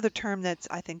 which is another term that's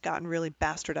I think gotten really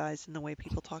bastardized in the way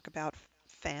people talk about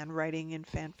fan writing and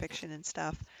fan fiction and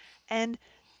stuff. And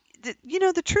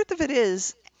the truth of it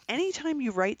is, anytime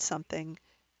you write something,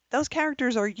 those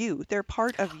characters are you. They're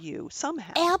part of you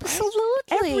somehow, right?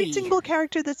 Every Absolutely. single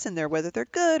character that's in there, whether they're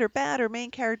good or bad or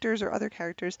main characters or other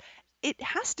characters, it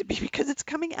has to be because it's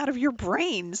coming out of your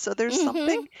brain. So there's Hmm.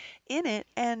 something in it.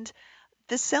 And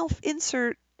the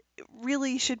self-insert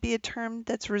really should be a term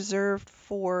that's reserved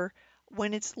for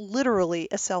when it's literally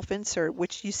a self-insert,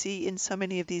 which you see in so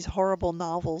many of these horrible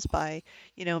novels by,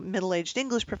 middle-aged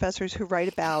English professors who write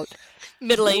about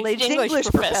Middle-aged middle-aged English English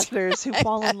professor. professors who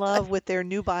fall in love with their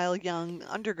nubile young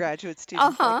undergraduate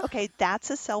Uh students. Like, huh. okay, that's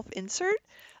a self-insert.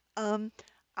 Um,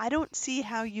 I don't see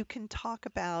how you can talk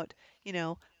about, you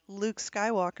know, Luke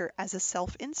Skywalker as a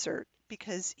self-insert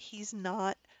because he's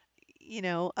not,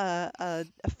 a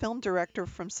film director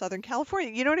from Southern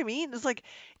California. You know what I mean? It's like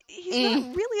he's not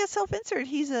Mm, really a self-insert.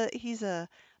 He's a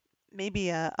maybe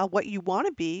a what you want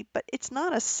to be, but it's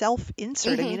not a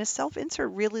self-insert. I hmm. mean, a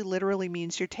self-insert really literally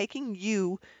means you're taking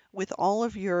you with all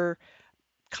of your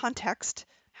context,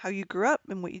 how you grew up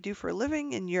and what you do for a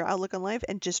living and your outlook on life,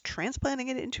 and just transplanting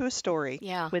it into a story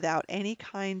Yeah. without any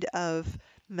kind of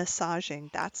massaging.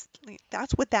 That's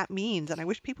what that means. And I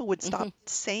wish people would stop Hmm.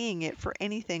 saying it for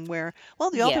anything where,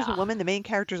 well, the author's a Yeah. woman, the main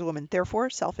character's a woman, therefore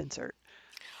self-insert.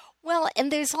 Well,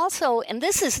 and there's also, and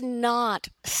this is not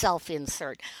self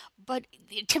insert, but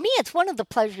to me, it's one of the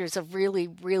pleasures of really,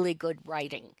 really good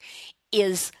writing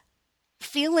is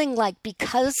feeling like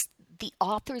because the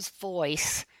author's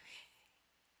voice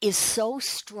is so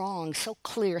strong, so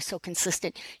clear, so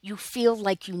consistent, you feel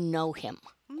like you know him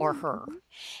or her. Mm-hmm.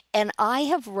 And I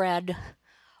have read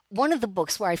one of the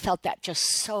books where I felt that just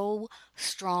so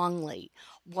strongly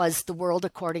was The World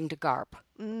According to Garp.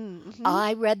 Mm-hmm.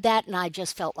 I read that and I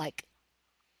just felt like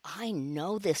I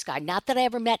know this guy. Not that I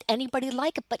ever met anybody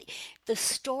like it, but the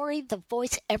story, the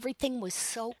voice, everything was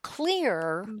so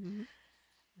clear Mm-hmm.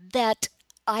 that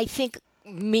I think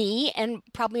me and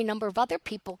probably a number of other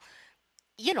people,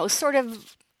 sort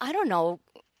of, I don't know,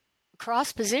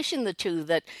 cross position the two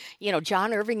that,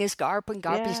 John Irving is Garp and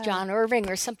Garp is Yeah. John Irving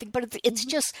or something, but it's Mm-hmm.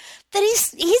 just that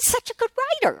he's such a good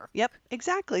writer. Yep,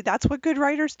 exactly. That's what good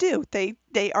writers do. They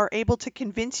are able to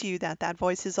convince you that that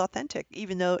voice is authentic,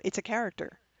 even though it's a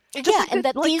character. Just Yeah, and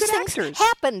that like these good things actors.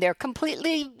 happen. They're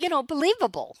completely,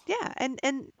 believable. Yeah,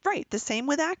 and right, the same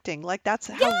with acting. Like that's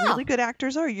how Yeah. really good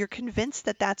actors are. You're convinced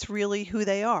that that's really who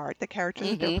they are, the characters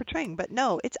that they're Hmm. portraying. But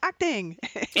no, it's acting.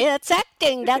 It's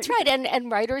acting. That's right. And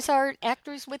writers are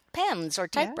actors with pens or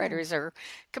Yeah. typewriters or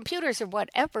computers or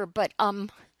whatever. But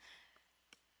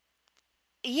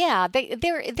yeah,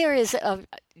 there is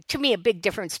to me a big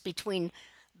difference between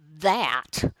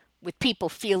that with people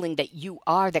feeling that you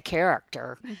are the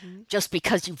character Hmm. just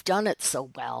because you've done it so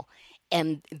well,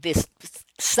 and this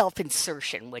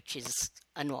self-insertion, which is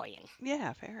annoying.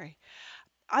 Yeah, very.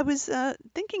 I was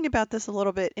thinking about this a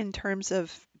little bit in terms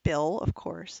of Bill, of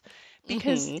course,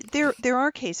 because Hmm. there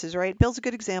are cases, right? Bill's a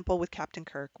good example with Captain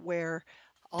Kirk, where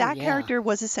Oh that yeah. character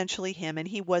was essentially him, and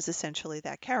he was essentially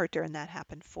that character, and that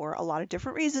happened for a lot of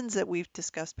different reasons that we've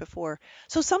discussed before.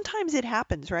 So sometimes it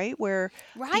happens, right, where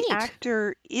the Right.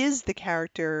 actor is the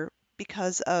character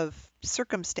because of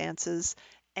circumstances,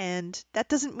 and that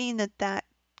doesn't mean that that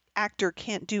actor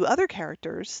can't do other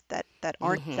characters that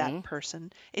aren't that Hmm.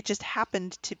 person. It just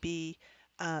happened to be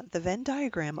the Venn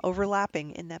diagram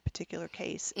overlapping in that particular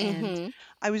case. And Hmm.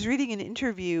 I was reading an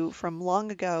interview from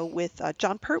long ago with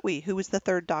John Pertwee, who was the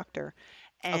Third Doctor.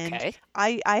 And Okay.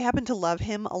 I happen to love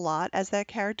him a lot as that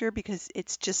character because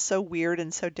it's just so weird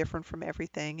and so different from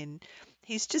everything. And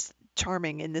he's just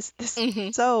charming in this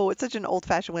Hmm. so it's such an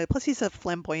old-fashioned way. Plus he's a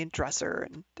flamboyant dresser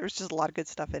and there's just a lot of good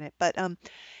stuff in it. But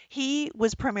he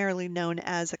was primarily known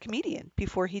as a comedian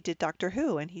before he did Doctor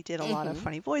Who, and he did a lot of Hmm.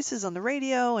 funny voices on the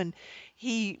radio. And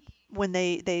he, when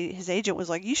his agent was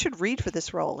like, "You should read for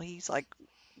this role," he's like,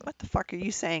 "What the fuck are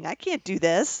you saying? I can't do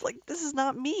this. Like, this is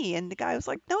not me." And the guy was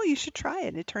like, "No, you should try it."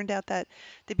 And it turned out that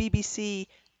the BBC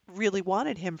really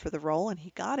wanted him for the role, and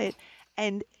he got it.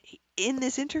 And in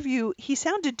this interview, he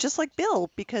sounded just like Bill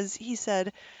because he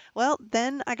said, "Well,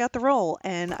 then I got the role,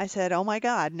 and I said, oh my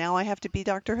God, now I have to be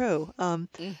Doctor Who."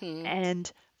 Hmm.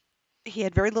 And he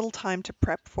had very little time to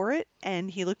prep for it,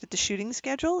 and he looked at the shooting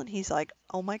schedule and he's like,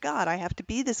 "Oh my God, I have to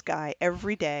be this guy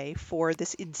every day for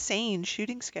this insane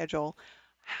shooting schedule.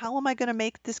 How am I going to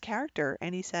make this character?"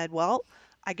 And he said, "Well,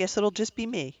 I guess it'll just be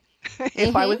me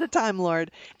if I Hmm. was a Time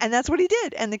Lord." And that's what he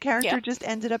did. And the Yeah. character just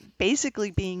ended up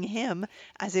basically being him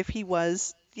as if he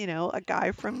was, a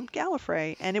guy from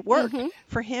Gallifrey. And it worked. Hmm.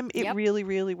 For him, it Yep. really,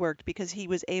 really worked because he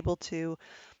was able to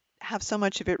have so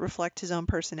much of it reflect his own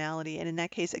personality. And in that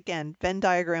case, again, Venn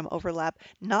diagram overlap.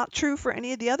 Not true for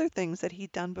any of the other things that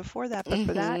he'd done before that, but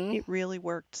for that, Hmm. it really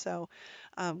worked. So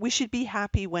we should be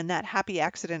happy when that happy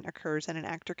accident occurs and an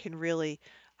actor can really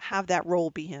have that role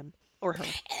be him or her.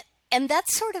 And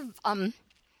that's sort of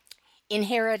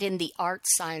inherent in the art,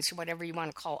 science, or whatever you want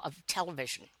to call of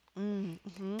television.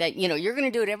 Mm-hmm. That you're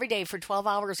going to do it every day for 12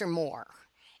 hours or more,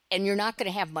 and you're not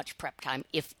going to have much prep time,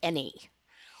 if any.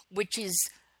 Which is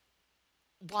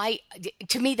why,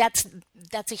 to me, that's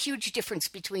a huge difference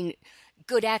between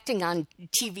good acting on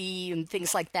TV and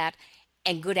things like that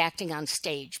and good acting on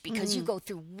stage, because you Mm, go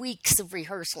through weeks of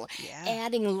rehearsal, yeah.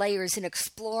 adding layers and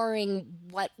exploring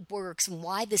what works and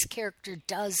why this character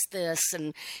does this,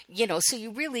 and so you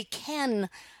really can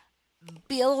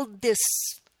build this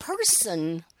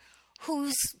person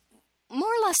who's more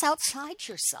or less outside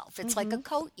yourself. It's like a Mm-hmm.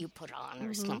 coat you put on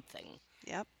or Mm-hmm. something.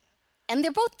 Yep. And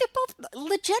they're both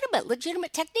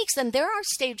legitimate techniques. And there are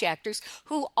stage actors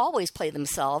who always play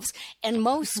themselves, and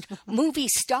most movie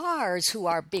stars who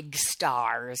are big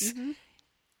stars Mm-hmm.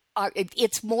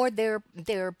 it's more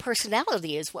their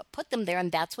personality is what put them there,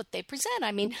 and that's what they present.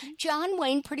 I mean, Mm-hmm. John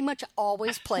Wayne pretty much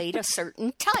always played a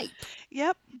certain type.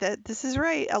 Yep, this is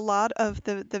right. A lot of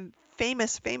the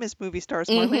famous movie stars,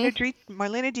 Hmm.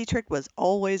 Marlene Dietrich was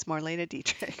always Marlene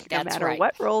Dietrich, no That's matter right.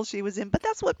 what role she was in. But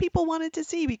that's what people wanted to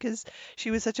see because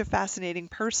she was such a fascinating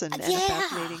person and a Yeah.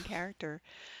 fascinating character.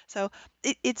 So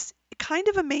it's kind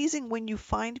of amazing when you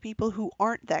find people who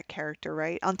aren't that character,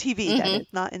 right? On TV, that Hmm. is,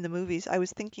 not in the movies. I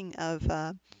was thinking of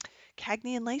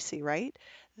Cagney and Lacey, right?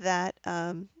 That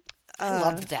I uh,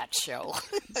 loved that show.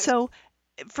 so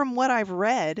from what I've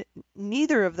read,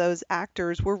 neither of those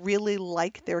actors were really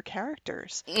like their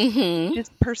characters. Hmm.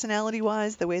 Just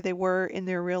personality-wise, the way they were in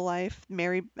their real life.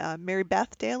 Mary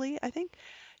Beth Daly, I think,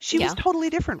 she was Yeah. totally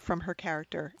different from her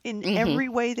character in Hmm. every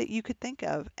way that you could think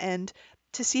of. And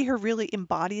to see her really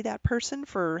embody that person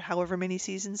for however many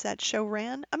seasons that show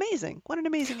ran, amazing. What an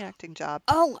amazing acting job.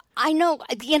 Oh, I know.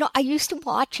 I used to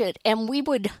watch it, and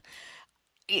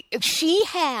she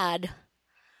had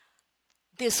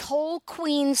this whole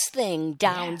Queen's thing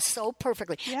down Yeah, so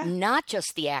perfectly. yeah. Not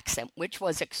just the accent, which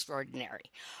was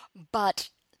extraordinary, but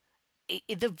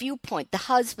the viewpoint, the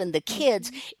husband, the kids.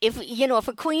 Hmm. If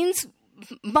a Queen's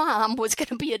mom was going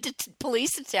to be a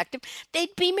police detective,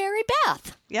 they'd be Mary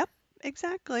Beth. Yep,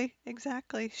 exactly.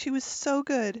 She was so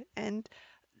good and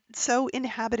so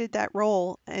inhabited that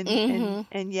role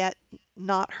and yet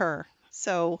not her.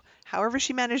 So however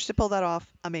she managed to pull that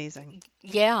off, amazing.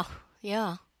 Yeah.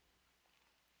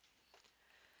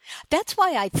 That's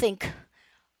why I think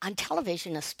on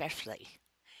television especially,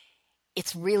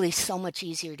 it's really so much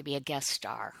easier to be a guest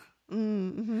star.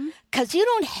 Mm-hmm. Because you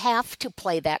don't have to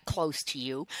play that close to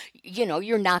you. You know,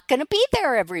 you're not going to be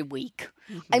there every week.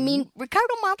 I mean,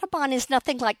 Ricardo Montalban is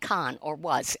nothing like Khan, or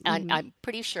was. I'm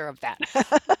pretty sure of that.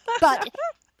 But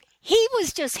he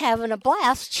was just having a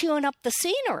blast chewing up the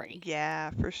scenery.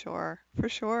 Yeah, for sure.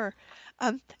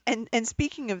 And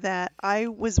speaking of that, I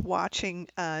was watching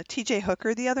T.J.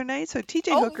 Hooker the other night. So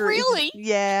T.J. Hooker, really?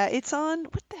 Yeah, it's on,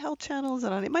 what the hell channel is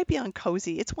it on? It might be on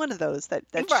Cozy. It's one of those that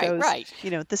shows, right.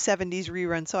 the 70s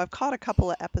rerun. So I've caught a couple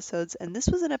of episodes, and this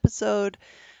was an episode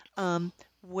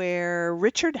where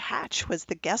Richard Hatch was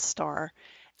the guest star.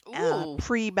 Old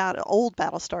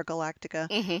Battlestar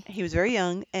Galactica. He was very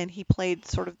young, and he played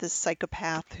sort of this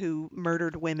psychopath who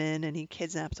murdered women, and he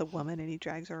kidnaps a woman and he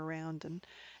drags her around, and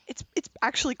it's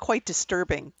actually quite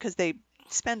disturbing because they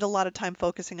spend a lot of time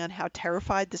focusing on how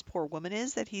terrified this poor woman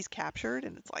is that he's captured,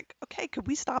 and it's like, okay, could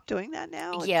we stop doing that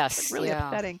now? It's really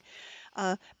upsetting.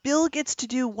 Bill gets to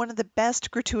do one of the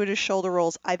best gratuitous shoulder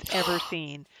rolls I've ever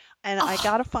seen, and I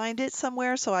gotta find it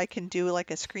somewhere so I can do like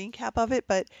a screen cap of it,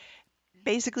 but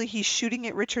basically he's shooting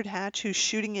at Richard Hatch, who's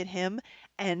shooting at him,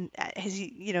 and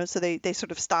so they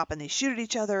sort of stop and they shoot at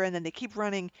each other, and then they keep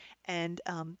running, and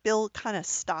Bill kind of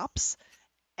stops,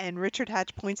 and Richard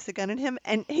Hatch points the gun at him,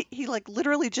 and he like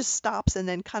literally just stops and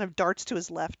then kind of darts to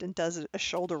his left and does a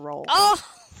shoulder roll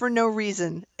for no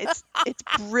reason. It's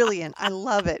brilliant. I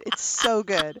love it. It's so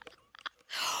good.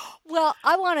 Well,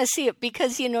 I want to see it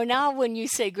because, now when you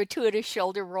say gratuitous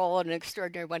shoulder roll and an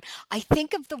extraordinary one, I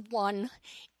think of the one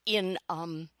in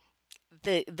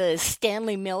the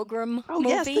Stanley Milgram movie.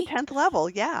 Yes, the 10th level,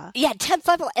 yeah. Yeah, 10th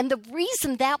level. And the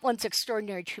reason that one's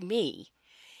extraordinary to me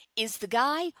is the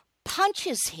guy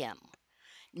punches him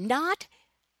not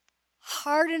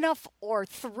hard enough or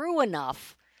through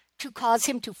enough to cause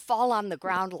him to fall on the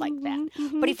ground like that.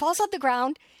 But he falls on the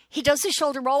ground, he does his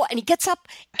shoulder roll, and he gets up,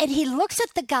 and he looks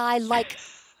at the guy like,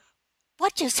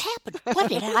 what just happened? What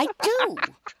did I do?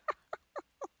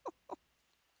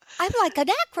 I'm like an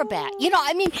acrobat. He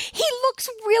looks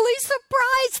really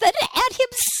surprised at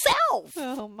himself.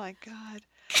 Oh, my God.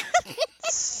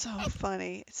 So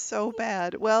funny. So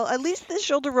bad. Well, at least the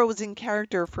shoulder roll was in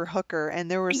character for Hooker, and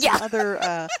there were some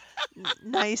other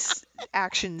nice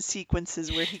action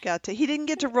sequences where he didn't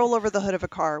get to roll over the hood of a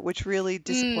car, which really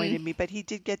disappointed me, but he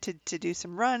did get to do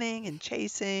some running and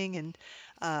chasing and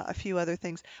a few other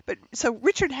things. But so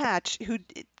Richard Hatch, who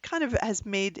kind of has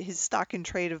made his stock in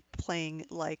trade of playing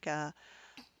like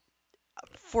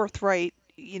forthright,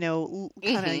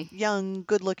 kind of young,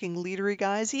 good-looking, leadery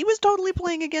guys. He was totally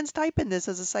playing against type in this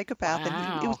as a psychopath,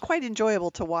 and it was quite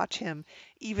enjoyable to watch him,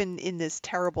 even in this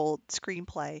terrible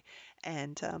screenplay.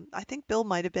 And I think Bill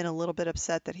might have been a little bit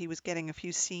upset that he was getting a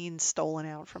few scenes stolen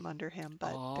out from under him,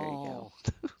 but there you go.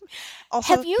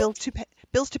 Also,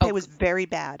 Bill's toupee was very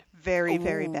bad, very,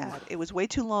 very bad. It was way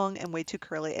too long and way too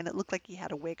curly, and it looked like he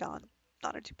had a wig on,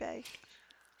 not a toupee.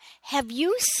 Have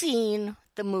you seen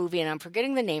the movie, and I'm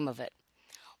forgetting the name of it,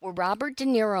 where Robert De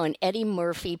Niro and Eddie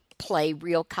Murphy play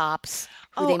real cops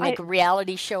who they make a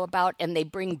reality show about, and they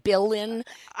bring Bill in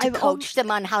to coach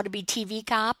them on how to be TV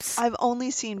cops? I've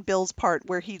only seen Bill's part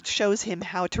where he shows him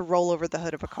how to roll over the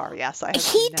hood of a car. Yes, I have.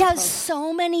 He does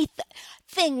so many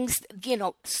things,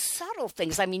 subtle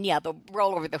things. I mean, the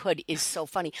roll over the hood is so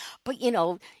funny, but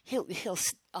he'll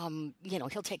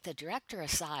take the director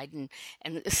aside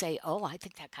and say, "Oh, I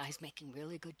think that guy's making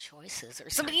really good choices," or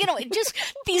something. Just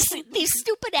these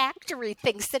stupid actory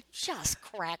things that just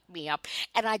crack me up.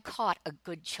 And I caught a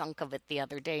good chunk of it the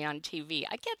other day on TV.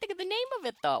 I can't think of the name of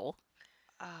it though.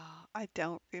 I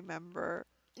don't remember.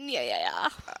 Yeah.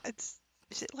 Is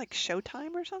it like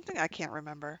Showtime or something? I can't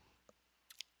remember.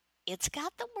 It's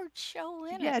got the word show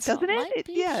in it. Yeah, doesn't it?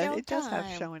 Showtime. It does have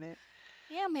show in it.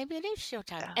 Yeah, maybe it is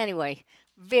Showtime. Yeah. Anyway,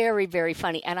 very, very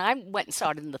funny. And I went and saw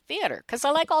it in the theater because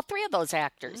I like all three of those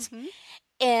actors.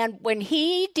 And when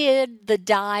he did the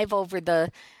dive over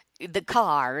the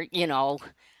car,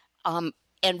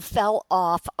 and fell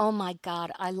off, oh my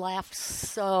God, I laughed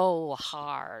so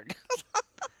hard.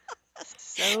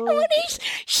 And when he's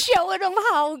showing them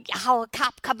how a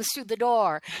cop comes through the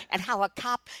door and how a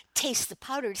cop tastes the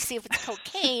powder to see if it's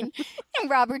cocaine,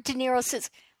 and Robert De Niro says,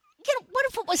 what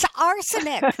if it was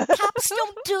arsenic? Cops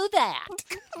don't do that.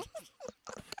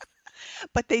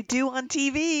 But they do on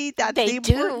TV. That's They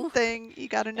the important do. thing. You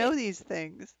got to know these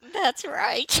things. That's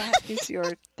right.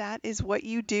 That is what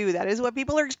you do. That is what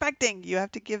people are expecting. You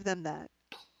have to give them that.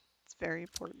 It's very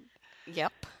important.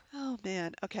 Yep. Oh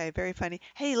man. Okay, very funny.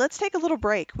 Hey, let's take a little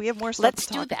break. We have more stuff Let's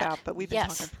to do talk that. about, but we've been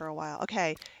Yes. talking for a while.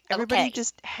 Okay. Everybody Okay.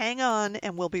 just hang on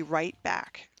and we'll be right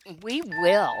back. We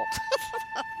will.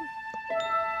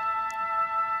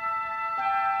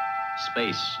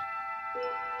 Space,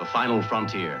 the final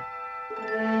frontier.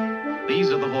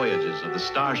 These are the voyages of the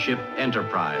Starship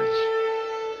Enterprise.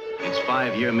 Its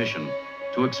 5-year mission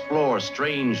to explore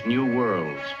strange new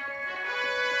worlds,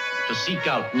 to seek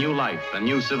out new life and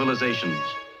new civilizations,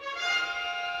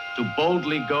 to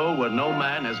boldly go where no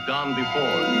man has gone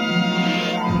before.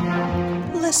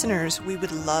 Listeners, we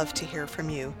would love to hear from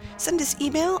you. Send us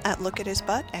email at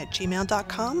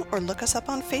lookathisbutt@gmail.com or look us up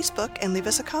on Facebook and leave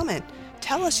us a comment.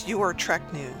 Tell us your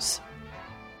Trek news.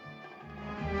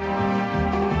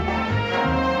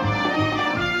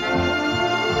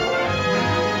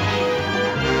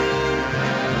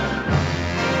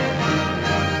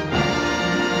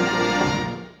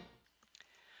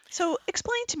 So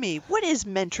explain to me, what is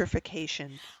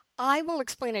mentrification? I will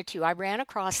explain it to you. I ran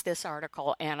across this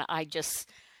article and I just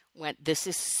went, this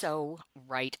is so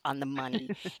right on the money.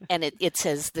 And it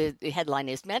says the headline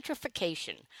is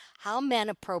Mentrification, How Men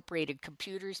Appropriated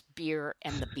Computers, Beer,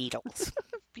 and the Beatles.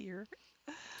 Beer.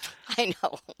 I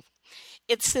know.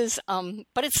 It says,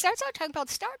 but it starts out talking about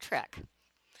Star Trek.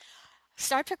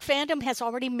 Star Trek fandom has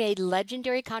already made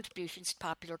legendary contributions to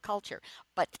popular culture,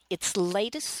 but its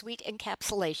latest sweet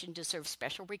encapsulation deserves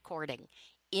special recording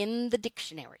in the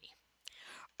dictionary.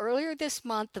 Earlier this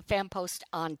month, the fan post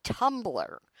on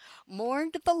Tumblr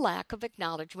mourned the lack of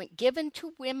acknowledgement given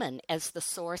to women as the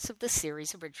source of the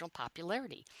series' original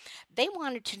popularity. They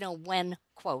wanted to know when,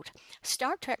 quote,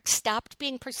 Star Trek stopped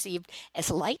being perceived as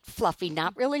light, fluffy,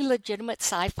 not really legitimate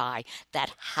sci-fi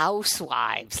that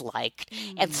housewives liked,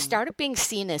 and started being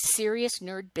seen as serious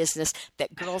nerd business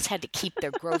that girls had to keep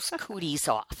their gross cooties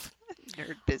off.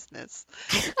 Nerd business.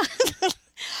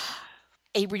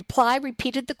 A reply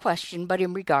repeated the question, but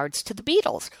in regards to the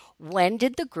Beatles. When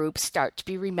did the group start to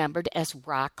be remembered as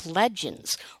rock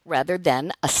legends rather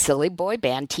than a silly boy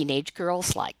band teenage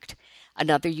girls liked?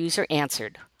 Another user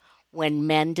answered, when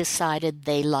men decided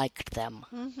they liked them.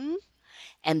 Mm-hmm.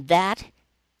 And that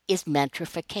is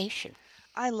mentrification.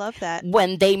 I love that.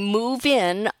 When they move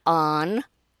in on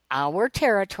our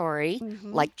territory,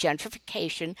 like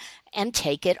gentrification, and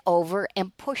take it over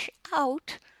and push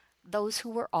out those who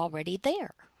were already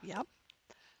there. Yep.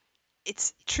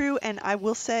 It's true, and I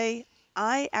will say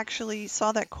I actually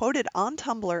saw that quoted on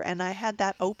Tumblr, and I had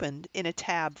that opened in a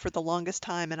tab for the longest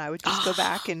time, and I would just go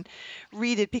back and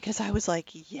read it because I was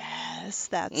like, yes,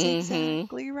 that's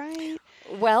exactly right.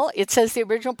 Well, it says the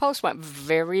original post went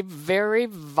very, very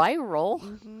viral.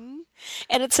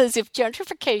 And it says, if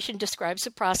gentrification describes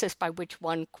the process by which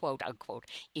one, quote unquote,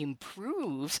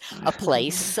 improves a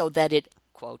place so that it,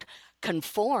 quote,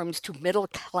 conforms to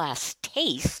middle-class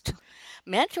taste,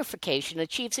 mentrification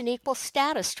achieves an equal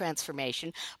status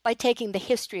transformation by taking the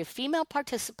history of female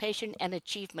participation and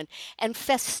achievement and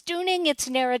festooning its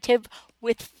narrative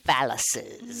with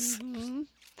fallacies.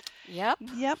 Yep.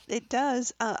 Yep, it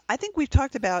does. I think we've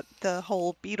talked about the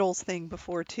whole Beatles thing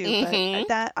before too, but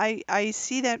that I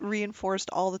see that reinforced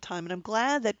all the time, and I'm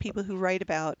glad that people who write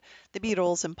about the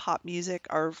Beatles and pop music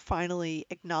are finally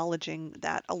acknowledging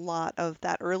that a lot of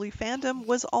that early fandom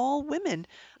was all women.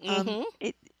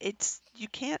 It's you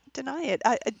can't deny it.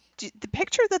 The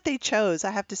picture that they chose,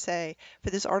 I have to say, for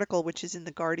this article, which is in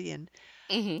The Guardian,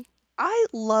 I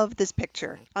love this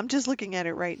picture. I'm just looking at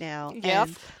it right now. Yep.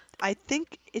 And I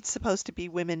think it's supposed to be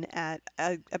women at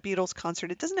a Beatles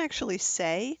concert. It doesn't actually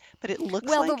say, but it looks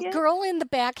Well, like the it. girl in the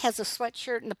back has a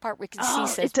sweatshirt, and the part we can see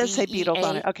says It does say Beatles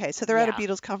on BEA. it. Okay, so they're at a Yeah.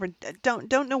 Beatles conference.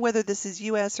 Don't know whether this is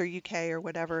U.S. or U.K. or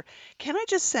whatever. Can I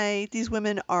just say these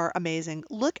women are amazing?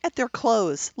 Look at their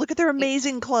clothes. Look at their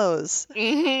amazing clothes.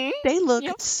 They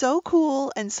look so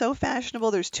cool and so fashionable.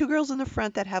 There's two girls in the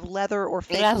front that have leather or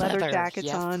fake leather jackets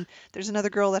yep. on. There's another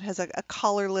girl that has a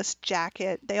collarless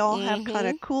jacket. They all have kind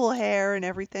of cool hair and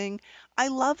everything. I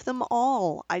love them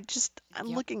all. I'm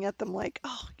looking at them like,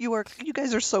 oh, you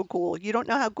guys are so cool. You don't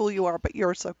know how cool you are, but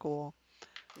you're so cool.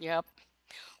 Yep.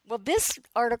 Well, this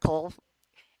article,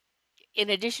 in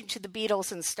addition to the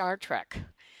Beatles and Star Trek,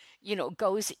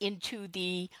 goes into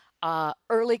the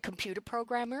early computer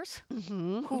programmers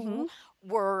who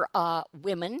were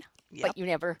women, but you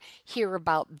never hear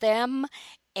about them.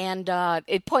 And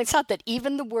it points out that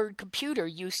even the word computer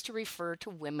used to refer to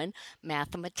women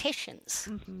mathematicians.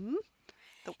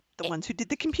 The ones who did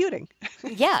the computing.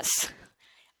 Yes.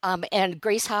 And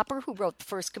Grace Hopper, who wrote the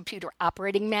first computer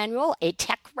operating manual, a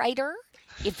tech writer,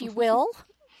 if you will.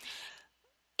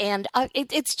 And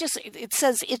it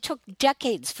says it took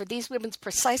decades for these women's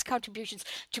precise contributions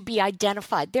to be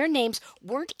identified. Their names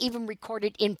weren't even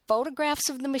recorded in photographs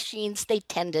of the machines they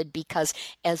tended because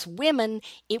as women,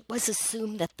 it was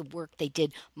assumed that the work they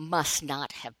did must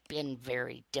not have been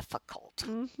very difficult.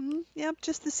 Yep,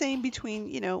 just the same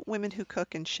between, women who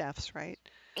cook and chefs, right?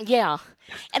 Yeah,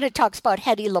 and it talks about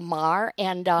Hedy Lamarr,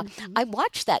 and I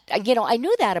watched that. I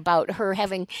knew that about her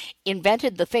having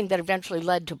invented the thing that eventually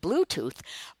led to Bluetooth,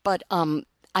 but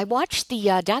I watched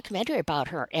the documentary about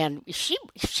her, and she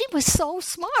was so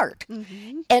smart,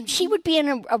 and she would be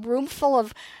in a room full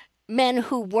of men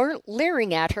who weren't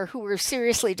leering at her, who were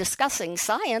seriously discussing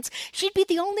science. She'd be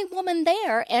the only woman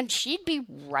there, and she'd be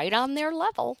right on their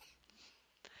level.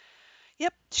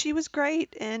 Yep, she was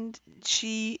great, and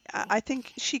I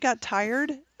think she got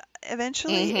tired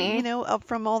eventually,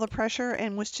 from all the pressure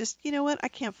and was just, you know what, I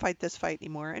can't fight this fight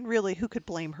anymore. And really, who could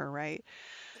blame her, right?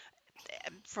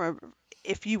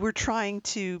 If you were trying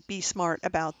to be smart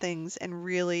about things and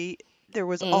really there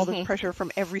was all the pressure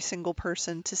from every single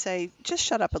person to say, just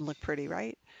shut up and look pretty,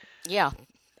 right? Yeah,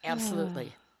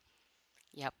 absolutely.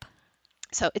 Yep.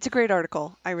 So it's a great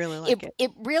article. I really like it.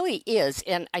 It really is,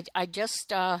 and I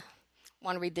just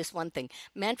want to read this one thing.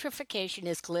 Mentrification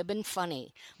is glib and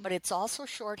funny, but it's also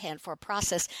shorthand for a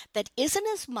process that isn't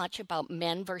as much about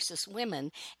men versus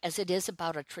women as it is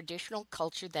about a traditional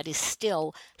culture that is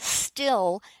still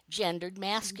gendered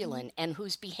masculine and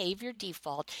whose behavior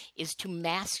default is to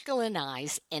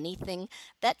masculinize anything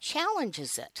that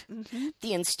challenges it.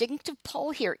 The instinctive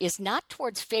pull here is not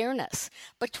towards fairness,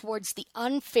 but towards the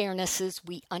unfairnesses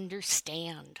we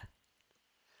understand.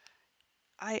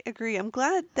 I agree. I'm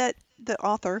glad that the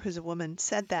author, who's a woman,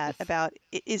 said that about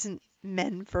it isn't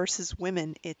men versus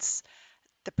women. It's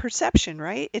the perception,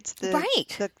 right? It's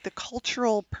the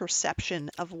cultural perception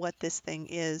of what this thing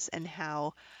is and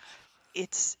how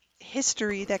it's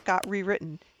history that got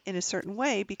rewritten in a certain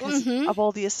way because of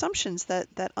all the assumptions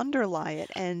that underlie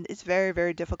it. And it's very,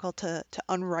 very difficult to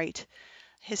unwrite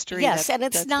history. Yes, and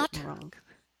it's not wrong.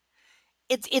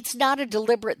 It's not a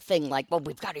deliberate thing like, well,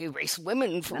 we've got to erase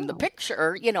women from the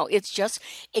picture. It's just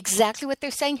exactly what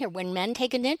they're saying here. When men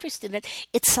take an interest in it,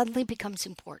 it suddenly becomes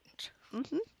important.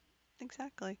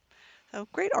 Exactly. So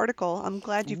great article. I'm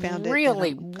glad you found it.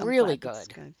 Really, really good.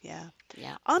 Yeah.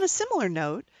 Yeah. On a similar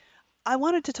note, I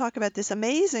wanted to talk about this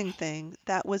amazing thing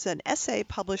that was an essay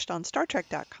published on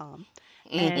StarTrek.com.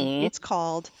 And it's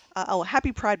called,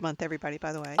 Happy Pride Month, everybody,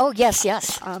 by the way. Oh,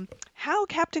 yes. How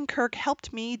Captain Kirk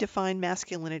Helped Me Define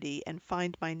Masculinity and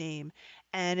Find My Name.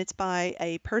 And it's by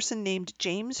a person named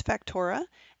James Factora.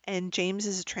 And James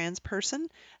is a trans person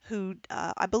who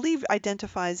I believe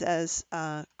identifies as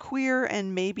queer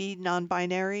and maybe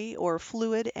non-binary or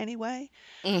fluid anyway.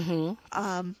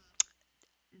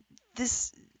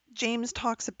 This James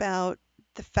talks about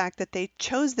the fact that they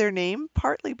chose their name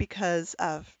partly because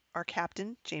of our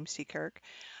captain, James T. Kirk,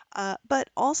 but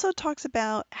also talks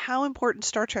about how important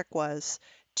Star Trek was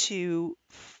to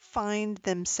find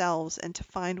themselves and to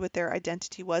find what their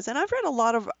identity was. And I've read a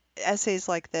lot of essays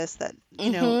like this that,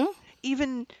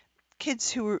 even kids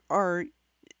who are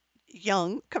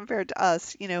young compared to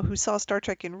us, who saw Star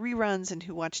Trek in reruns and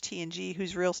who watched TNG,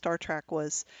 whose real Star Trek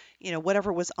was,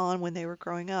 whatever was on when they were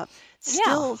growing up,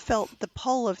 still felt the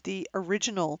pull of the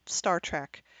original Star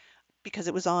Trek because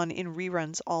it was on in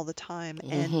reruns all the time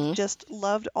and just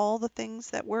loved all the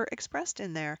things that were expressed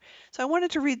in there. So I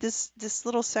wanted to read this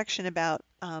little section about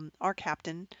our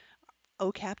captain,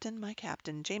 my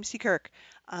captain, James T. Kirk.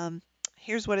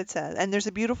 Here's what it says. And there's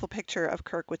a beautiful picture of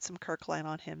Kirk with some Kirkline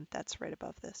on him. That's right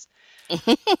above this.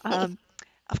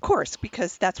 Of course,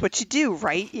 because that's what you do,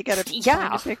 right? You got to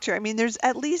find a picture. I mean, there's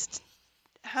at least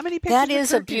how many pictures? That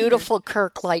is a beautiful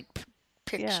Kirk-like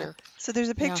picture. Yeah. So there's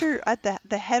a picture at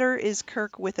the header is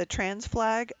Kirk with a trans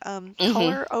flag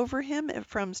color over him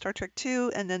from Star Trek II,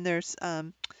 and then there's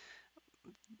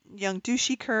young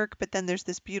douchey Kirk, but then there's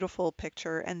this beautiful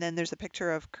picture, and then there's a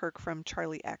picture of Kirk from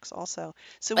Charlie X also.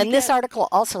 So this article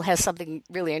also has something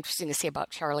really interesting to say about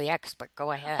Charlie X, but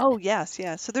go ahead. Oh, yes.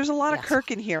 So there's a lot of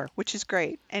Kirk in here, which is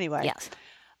great. Anyway. Yes.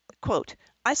 Quote,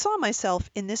 I saw myself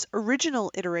in this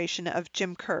original iteration of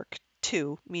Jim Kirk,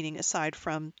 too, meaning aside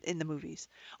from in the movies.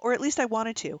 Or at least I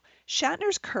wanted to.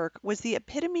 Shatner's Kirk was the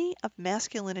epitome of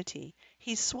masculinity.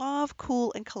 He's suave,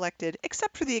 cool, and collected,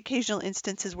 except for the occasional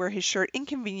instances where his shirt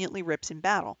inconveniently rips in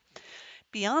battle.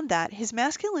 Beyond that, his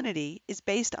masculinity is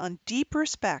based on deep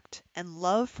respect and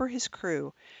love for his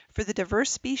crew, for the diverse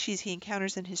species he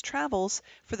encounters in his travels,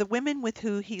 for the women with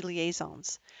whom he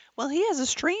liaisons. While he has a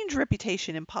strange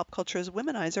reputation in pop culture as a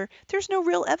womanizer, there's no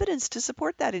real evidence to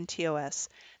support that in TOS.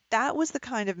 That was the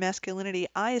kind of masculinity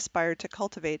I aspired to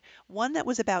cultivate, one that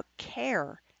was about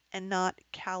care and not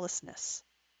callousness.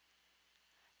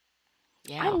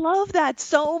 I Yeah. love that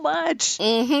so much.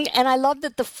 And I love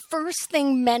that the first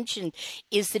thing mentioned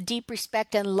is the deep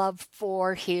respect and love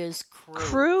for his crew.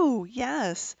 Crew,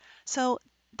 yes. So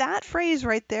that phrase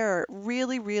right there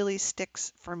really, really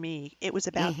sticks for me. It was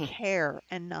about care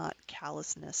and not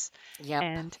callousness. Yep.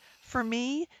 And for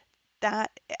me,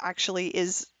 that actually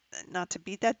is, not to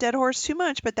beat that dead horse too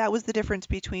much, but that was the difference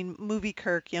between movie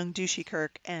Kirk, young douchey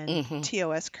Kirk, and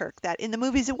TOS Kirk. That in the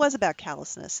movies it was about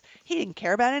callousness. He didn't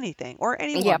care about anything or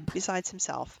anyone Yep. besides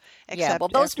himself. Yeah, Except well,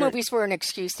 those after, movies were an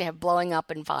excuse to have blowing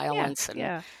up and violence.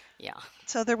 yeah. Yeah.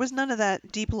 So there was none of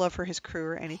that deep love for his crew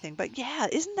or anything. But yeah,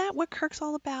 isn't that what Kirk's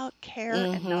all about? Care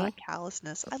and not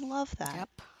callousness. I love that.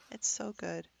 Yep. It's so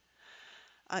good.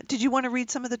 Did you want to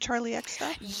read some of the Charlie X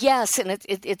stuff? Yes, and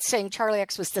it's saying Charlie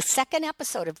X was the second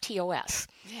episode of TOS.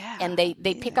 Yeah. And they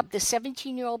pick up this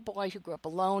 17-year-old boy who grew up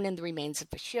alone in the remains of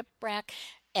a shipwreck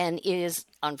and is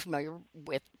unfamiliar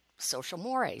with social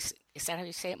mores. Is that how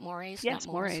you say it, mores? Yes,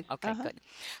 Not mores. mores. Okay, good.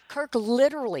 Kirk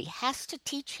literally has to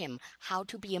teach him how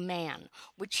to be a man,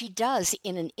 which he does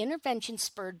in an intervention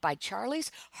spurred by Charlie's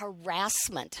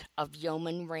harassment of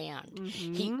Yeoman Rand.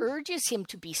 He urges him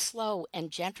to be slow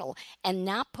and gentle and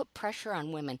not put pressure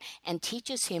on women, and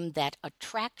teaches him that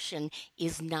attraction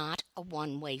is not a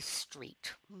one-way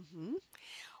street.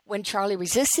 When Charlie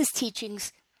resists his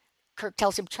teachings, Kirk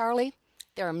tells him, Charlie,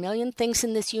 there are a million things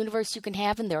in this universe you can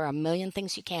have, and there are a million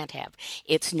things you can't have.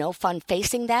 It's no fun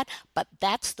facing that, but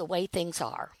that's the way things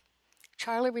are.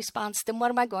 Charlie responds, then what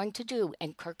am I going to do?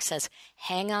 And Kirk says,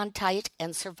 hang on tight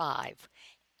and survive.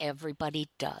 Everybody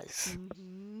does.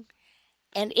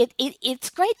 And it's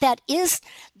great. That is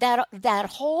that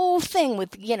whole thing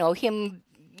with, him,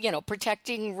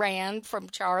 protecting Rand from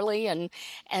Charlie and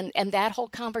that whole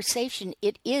conversation.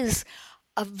 It is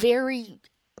a very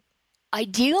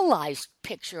idealized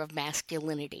picture of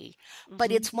masculinity,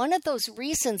 but it's one of those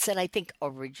reasons that I think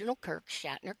original Kirk,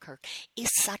 Shatner Kirk, is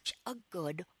such a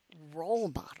good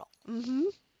role model.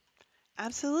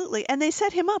 Absolutely. And they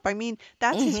set him up. I mean,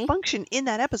 that's his function in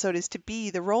that episode, is to be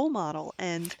the role model.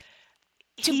 And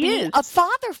To he be is. a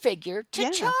father figure to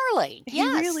Yeah. Charlie. He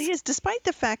Yes. really is, despite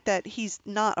the fact that he's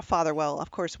not a father. Well,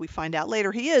 of course, we find out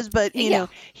later he is, but, you Yeah. know,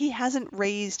 he hasn't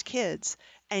raised kids.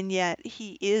 And yet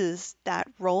he is that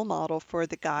role model for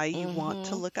the guy you want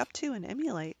to look up to and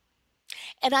emulate.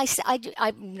 And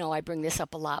I know I bring this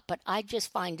up a lot, but I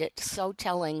just find it so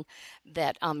telling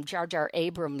that Jar Jar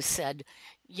Abrams said,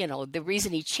 the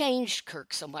reason he changed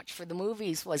Kirk so much for the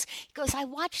movies was, he goes, I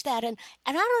watched that and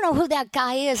I don't know who that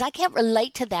guy is. I can't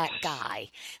relate to that guy.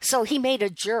 So he made a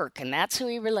jerk, and that's who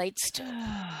he relates to.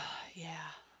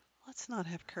 Yeah. Let's not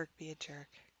have Kirk be a jerk.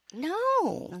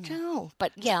 No.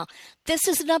 But yeah, this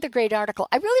is another great article.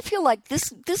 I really feel like this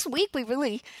week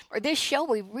this show,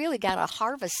 we really got a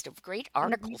harvest of great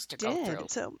articles to go through.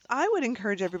 So I would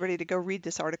encourage everybody to go read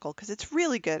this article because it's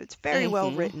really good. It's very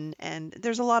well written, and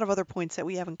there's a lot of other points that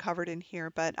we haven't covered in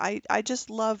here, but I just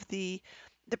love the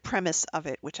premise of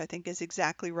it, which I think is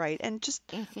exactly right. And just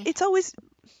it's always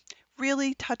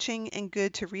really touching and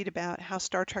good to read about how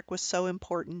Star Trek was so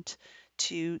important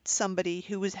to somebody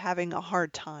who was having a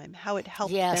hard time, how it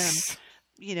helped Yes.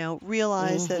 them,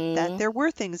 realize that there were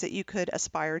things that you could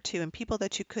aspire to and people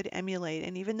that you could emulate.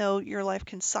 And even though your life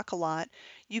can suck a lot,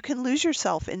 you can lose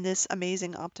yourself in this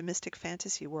amazing, optimistic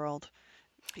fantasy world.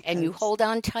 And you because hold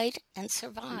on tight and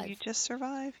survive. You just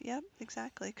survive. Yep,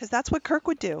 exactly. Because that's what Kirk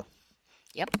would do.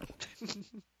 Yep.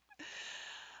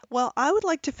 Well, I would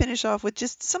like to finish off with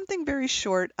just something very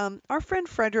short. Our friend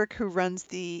Frederick, who runs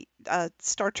the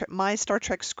My Star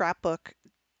Trek Scrapbook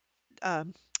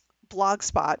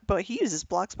blogspot, but he uses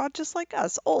blogspot just like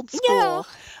us, old school. Yeah.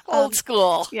 Old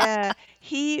school. Yeah,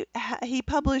 he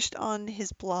published on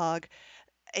his blog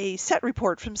a set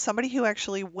report from somebody who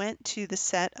actually went to the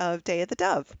set of Day of the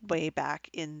Dove way back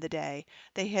in the day.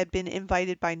 They had been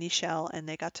invited by Nichelle, and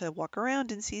they got to walk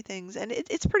around and see things, and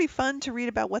it's pretty fun to read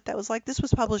about what that was like. This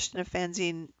was published in a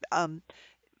fanzine,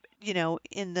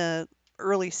 in the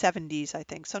early 70s, I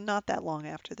think, so not that long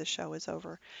after the show is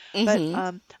over. But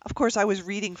of course, I was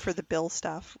reading for the Bill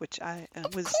stuff, which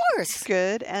was course.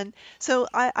 good, and so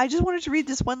I just wanted to read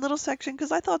this one little section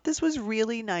because I thought this was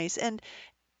really nice. And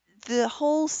the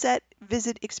whole set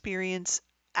visit experience,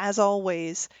 as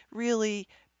always, really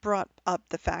brought up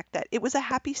the fact that it was a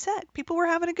happy set. People were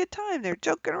having a good time. They're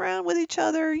joking around with each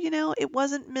other. It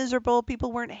wasn't miserable.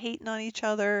 People weren't hating on each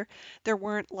other. There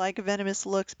weren't like venomous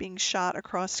looks being shot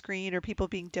across screen or people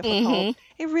being difficult. Hmm.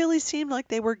 It really seemed like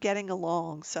they were getting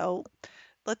along. So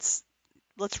let's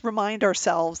remind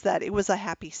ourselves that it was a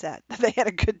happy set. That they had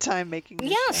a good time making this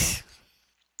show. Yes.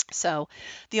 So,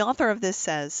 the author of this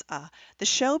says, the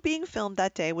show being filmed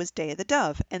that day was Day of the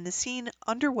Dove, and the scene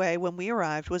underway when we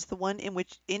arrived was the one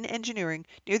in engineering,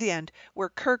 near the end, where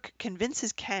Kirk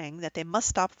convinces Kang that they must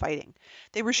stop fighting.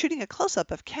 They were shooting a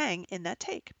close-up of Kang in that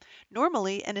take.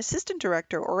 Normally, an assistant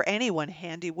director or anyone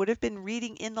handy would have been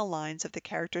reading in the lines of the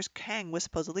characters Kang was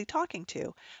supposedly talking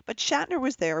to, but Shatner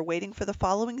was there waiting for the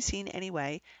following scene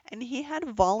anyway, and he had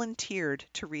volunteered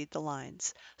to read the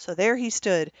lines. So there he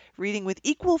stood, reading with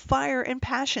equal fire and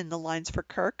passion the lines for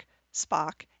Kirk,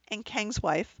 Spock, and Kang's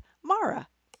wife, Mara.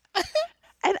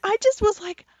 And I just was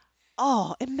like,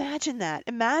 oh, imagine that.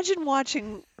 Imagine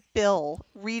watching Bill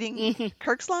reading Hmm.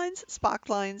 Kirk's lines, Spock's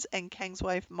lines, and Kang's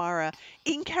wife, Mara,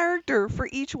 in character for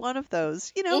each one of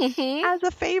those, Hmm. as a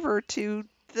favor to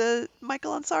the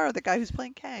Michael Ansara, the guy who's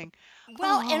playing Kang.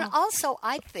 Well, and Oh, also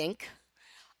I think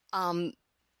um,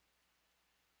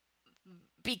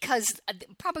 because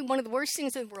probably one of the worst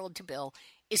things in the world to Bill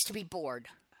is to be bored.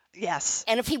 yes.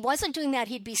 And if he wasn't doing that,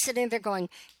 he'd be sitting there going,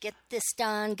 get this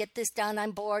done,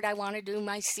 I'm bored, I want to do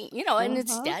my scene, and Uh-huh.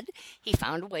 instead he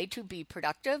found a way to be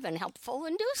productive and helpful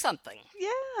and do something.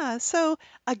 Yeah. So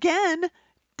again,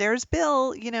 there's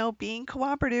Bill, being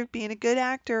cooperative, being a good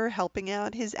actor, helping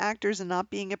out his actors and not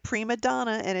being a prima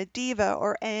donna and a diva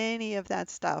or any of that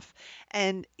stuff.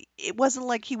 And it wasn't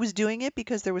like he was doing it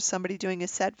because there was somebody doing a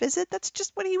set visit. That's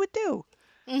just what he would do.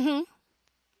 Hmm.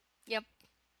 Yep.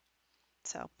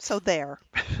 So there.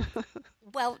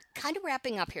 Well, kind of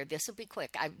wrapping up here, this will be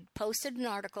quick. I posted an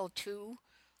article to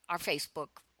our Facebook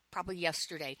probably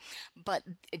yesterday, but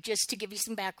just to give you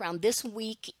some background, this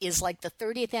week is like the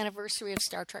 30th anniversary of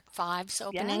Star Trek V's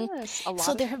opening. Yes, a lot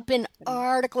So of there have been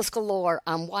articles galore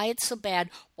on why it's so bad,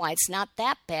 why it's not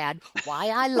that bad, why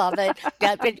I love it,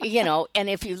 and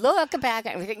if you look back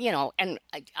at everything, and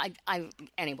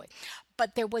anyway,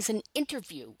 but there was an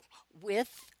interview with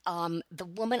the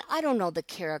woman, I don't know the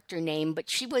character name, but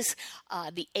she was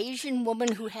the Asian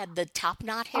woman who had the top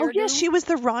knot hairdo. Oh yes, she was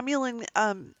the Romulan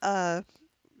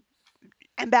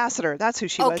ambassador. That's who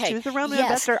she was. Okay, She was the Romulan yes.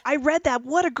 ambassador. I read that.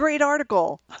 What a great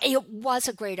article. It was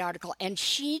a great article, and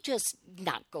she just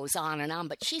not goes on and on,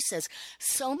 but she says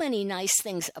so many nice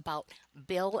things about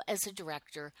Bill as a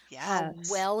director, how Yes.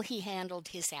 well he handled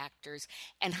his actors,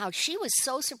 and how she was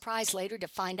so surprised later to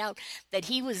find out that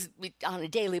he was on a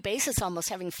daily basis almost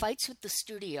having fights with the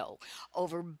studio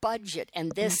over budget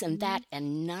and this and that,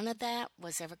 and none of that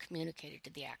was ever communicated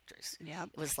to the actors. Yep.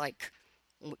 It was like,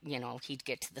 he'd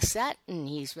get to the set and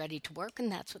he's ready to work, and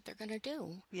that's what they're going to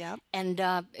do. Yep. And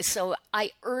so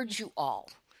I urge you all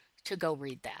to go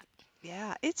read that.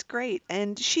 Yeah, it's great.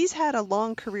 And she's had a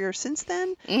long career since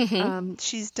then.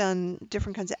 She's done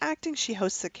different kinds of acting. She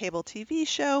hosts a cable TV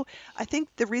show. I think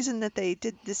the reason that they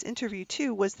did this interview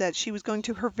too was that she was going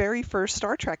to her very first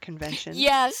Star Trek convention.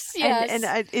 Yes, yes.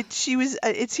 And it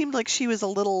seemed like she was a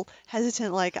little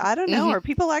hesitant, like, I don't know, are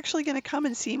people actually going to come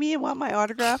and see me and want my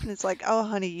autograph? And it's like, oh,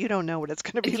 honey, you don't know what it's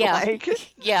going to be Yeah. like.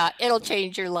 Yeah, it'll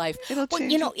change your life. It'll Well,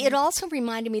 change your it also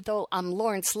reminded me, though,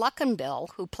 Lawrence Luckenbill,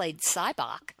 who played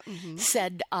Cybok,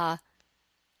 said,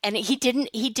 and he didn't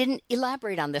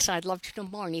elaborate on this, and I'd love to know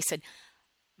more. And he said,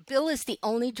 Bill is the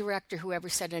only director who ever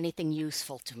said anything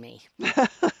useful to me.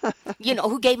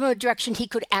 Who gave him a direction he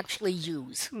could actually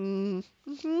use.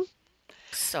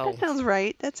 So That sounds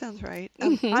right. That sounds right.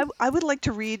 I would like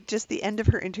to read just the end of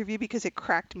her interview because it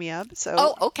cracked me up. So,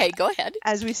 oh, okay, go ahead.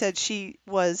 as we said, she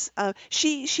was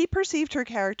she perceived her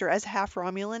character as half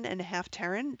Romulan and half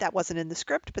Terran. That wasn't in the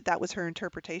script, but that was her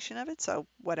interpretation of it. So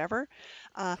whatever.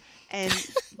 And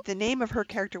the name of her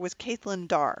character was Caitlin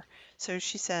Dar. So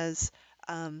she says,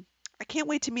 I can't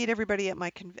wait to meet everybody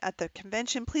at the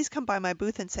convention. Please come by my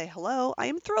booth and say hello. I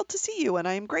am thrilled to see you, and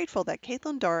I am grateful that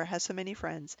Caitlin Dar has so many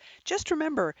friends. Just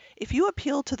remember, if you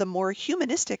appeal to the more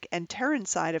humanistic and Terran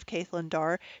side of Caitlin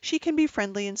Dar, she can be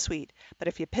friendly and sweet. But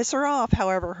if you piss her off,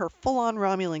 however, her full-on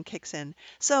Romulan kicks in.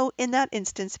 So, in that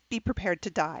instance, be prepared to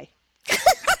die.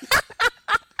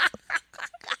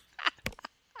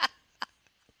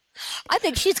 I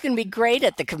think she's going to be great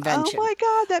at the convention. Oh my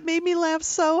God, that made me laugh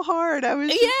so hard. I was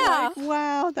just Yeah. like,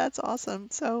 wow, that's awesome.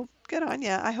 So good on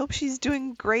ya. I hope she's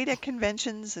doing great at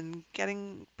conventions and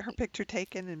getting her picture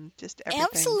taken and just everything.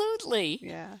 Absolutely.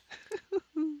 Yeah.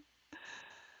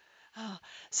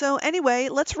 So anyway,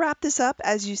 let's wrap this up,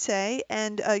 as you say,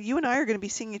 and you and I are going to be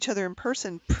seeing each other in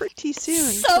person pretty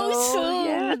soon. So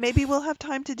Yeah, soon. maybe we'll have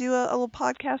time to do a little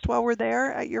podcast while we're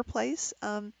there at your place.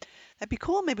 That'd be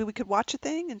cool. Maybe we could watch a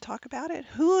thing and talk about it.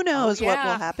 Who Oh, knows what will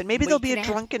yeah. happen? Maybe We there'll be could a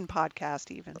have. drunken podcast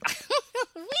even.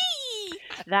 Whee!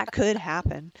 That could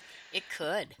happen. It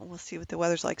could. We'll see what the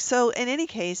weather's like. So in any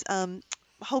case,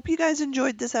 hope you guys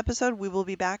enjoyed this episode. We will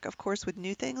be back, of course, with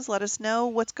new things. Let us know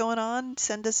what's going on.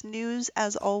 Send us news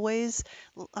as always.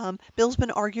 Bill's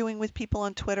been arguing with people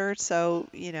on Twitter, so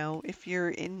if you're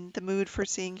in the mood for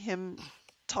seeing him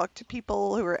talk to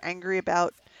people who are angry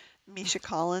about Misha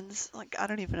Collins, like I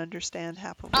don't even understand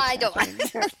half of what's I don't. happening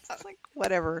there. It's like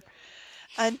whatever.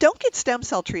 And don't get stem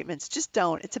cell treatments. Just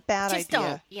don't. It's a bad Just idea.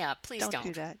 don't. Yeah, please Don't don't.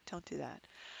 do that. Don't do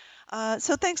that.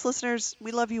 So thanks, listeners.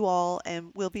 We love you all,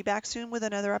 and we'll be back soon with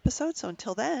another episode. So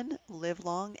until then, live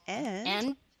long and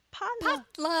And potluck.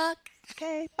 potluck.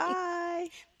 Okay, bye.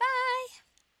 Bye.